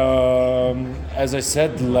 As I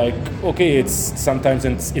said, like, okay, it's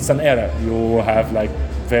an era. You have like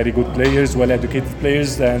very good players, well-educated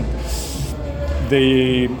players, and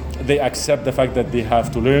they accept the fact that they have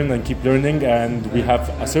to learn and keep learning, and we have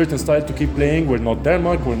a certain style to keep playing. We're not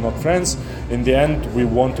Denmark, we're not France. In the end, we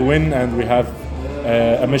want to win, and we have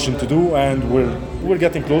a mission to do, and we're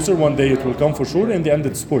getting closer. One day it will come for sure. In the end,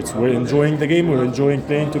 it's sports. We're enjoying the game, we're enjoying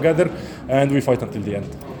playing together, and we fight until the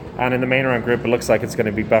end. And in the main round group, it looks like it's going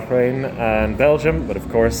to be Bahrain and Belgium, but of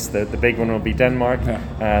course the big one will be Denmark.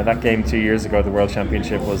 That game 2 years ago, the World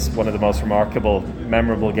Championship, was one of the most remarkable,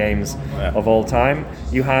 memorable games of all time.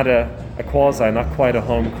 You had a quasi, not quite a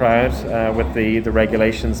home crowd with the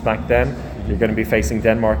regulations back then. You're going to be facing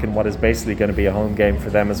Denmark in what is basically going to be a home game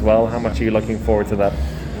for them as well. How much are you looking forward to that?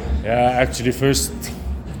 Yeah, actually first,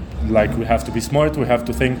 like, we have to be smart, we have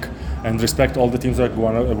to think and respect all the teams that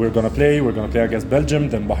we're going to play. We're going to play against Belgium,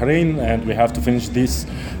 then Bahrain, and we have to finish these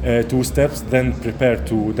 2 steps, then prepare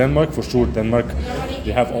to Denmark. For sure, Denmark,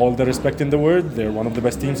 they have all the respect in the world. They're one of the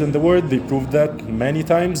best teams in the world. They proved that many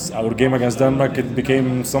times. Our game against Denmark, it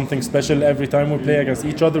became something special every time we play against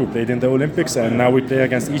each other. We played in the Olympics, and now we play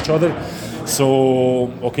against each other.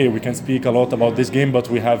 So, okay, we can speak a lot about this game, but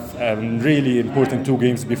we have really important 2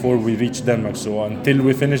 games before we reach Denmark. So until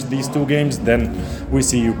we finish these 2 games, then we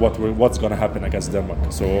see what's going to happen against Denmark.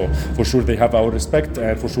 So for sure they have our respect,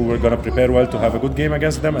 and for sure we're going to prepare well to have a good game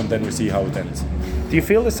against them, and then we see how it ends. Do you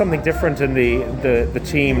feel there's something different in the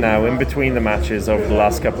team now in between the matches over the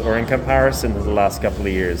last couple, or in comparison to the last couple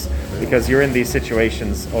of years? Because you're in these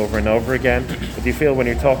situations over and over again. But do you feel when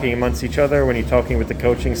you're talking amongst each other, when you're talking with the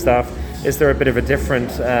coaching staff, is there a bit of a different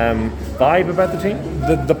vibe about the team?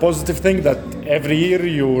 The positive thing that every year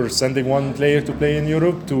you're sending one player to play in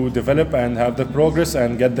Europe to develop and have the progress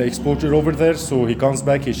and get the exposure over there. So he comes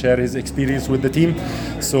back, he shares his experience with the team.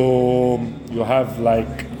 So you have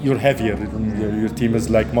you're heavier. Your team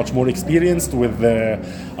is like much more experienced with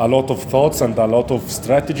a lot of thoughts and a lot of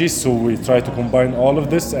strategies. So we try to combine all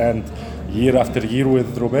of this, and year after year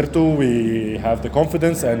with Roberto, we have the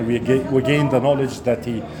confidence, and we gain the knowledge that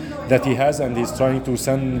he has, and he's trying to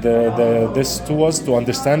send this to us to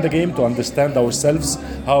understand the game, to understand ourselves,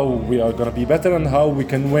 how we are going to be better and how we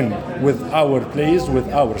can win with our plays, with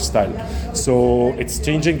our style. So it's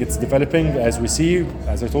changing, it's developing as we see.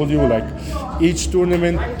 As I told you, like each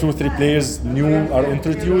tournament, 2-3 players new are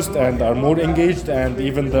introduced and are more engaged, and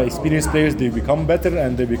even the experienced players, they become better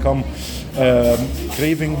and they become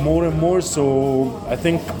craving more and more. So I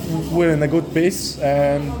think we're in a good pace,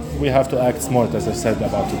 and we have to act smart, as I said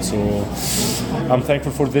about it. So I'm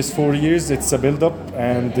thankful for this 4 years. It's a build-up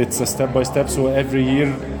and it's a step-by-step. So every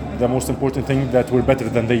year, the most important thing that we're better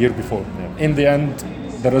than the year before. Yeah. In the end,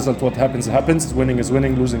 the result, what happens, happens. Winning is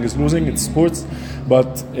winning, losing is losing. It's sports.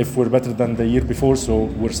 But if we're better than the year before, so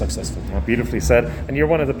we're successful. Oh, beautifully said. And you're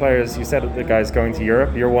one of the players, you said the guys going to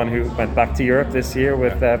Europe. You're one who went back to Europe this year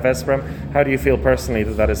with Veszprém. How do you feel personally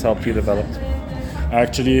that has helped you develop?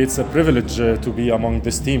 Actually, it's a privilege to be among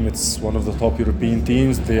this team. It's one of the top European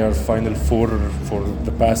teams. They are Final Four for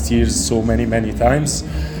the past years so many times.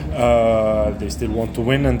 They still want to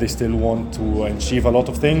win, and they still want to achieve a lot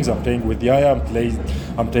of things. I'm playing with Yaya.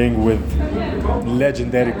 I'm playing with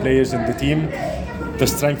legendary players in the team. The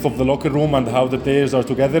strength of the locker room and how the players are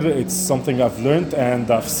together, it's something I've learned, and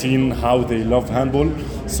I've seen how they love handball.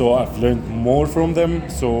 So I've learned more from them.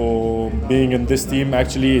 So being in this team,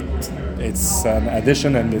 actually, it's an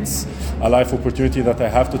addition, and it's a life opportunity that I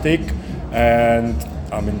have to take. And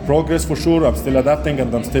I'm in progress for sure. I'm still adapting,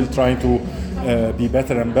 and I'm still trying to be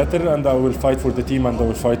better and better. And I will fight for the team, and I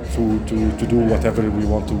will fight to do whatever we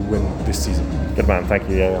want to win this season. Good man. Thank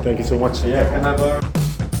you, Yaya. Thank you so much.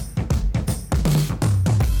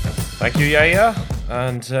 Thank you, Yaya.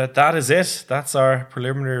 And that is it. That's our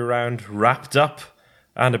preliminary round wrapped up,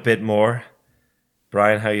 and a bit more.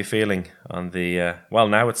 Brian, how are you feeling on the... well,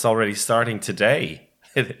 now it's already starting today.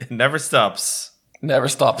 It never stops. Never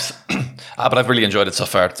stops. But I've really enjoyed it so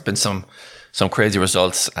far. It's been some crazy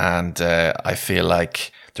results, and I feel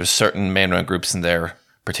like there's certain main round groups in there,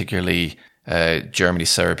 particularly Germany,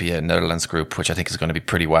 Serbia, Netherlands group, which I think is going to be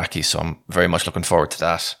pretty wacky. So I'm very much looking forward to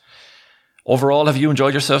that. Overall, have you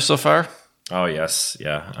enjoyed yourself so far? Oh, yes.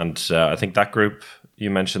 Yeah. And I think that group you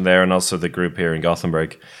mentioned there, and also the group here in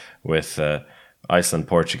Gothenburg with Iceland,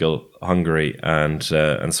 Portugal, Hungary, and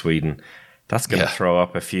Sweden, that's going to throw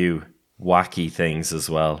up a few wacky things as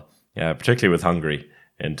well. Yeah, particularly with Hungary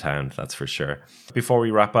in town, that's for sure. Before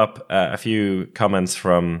we wrap up, a few comments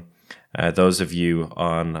from those of you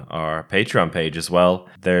on our Patreon page as well.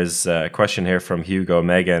 There's a question here from Hugo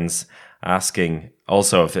Megens asking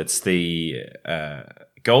also if it's the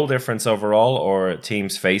goal difference overall or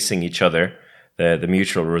teams facing each other, the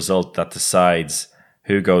mutual result that decides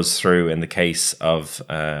who goes through in the case of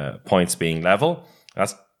points being level.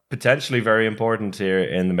 That's potentially very important here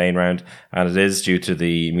in the main round, and it is due to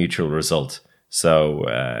the mutual result. So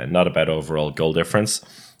not about overall goal difference.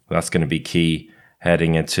 That's going to be key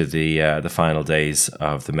heading into the final days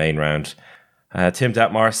of the main round. Tim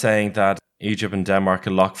Detmar saying that Egypt and Denmark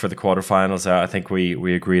are locked for the quarterfinals. I think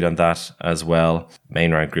we agreed on that as well.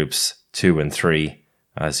 Main round groups 2 and 3,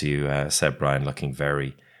 as you said, Brian, looking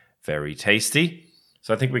very, very tasty.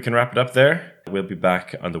 So I think we can wrap it up there. We'll be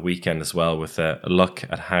back on the weekend as well with a look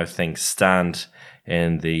at how things stand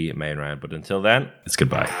in the main round. But until then, it's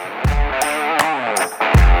goodbye.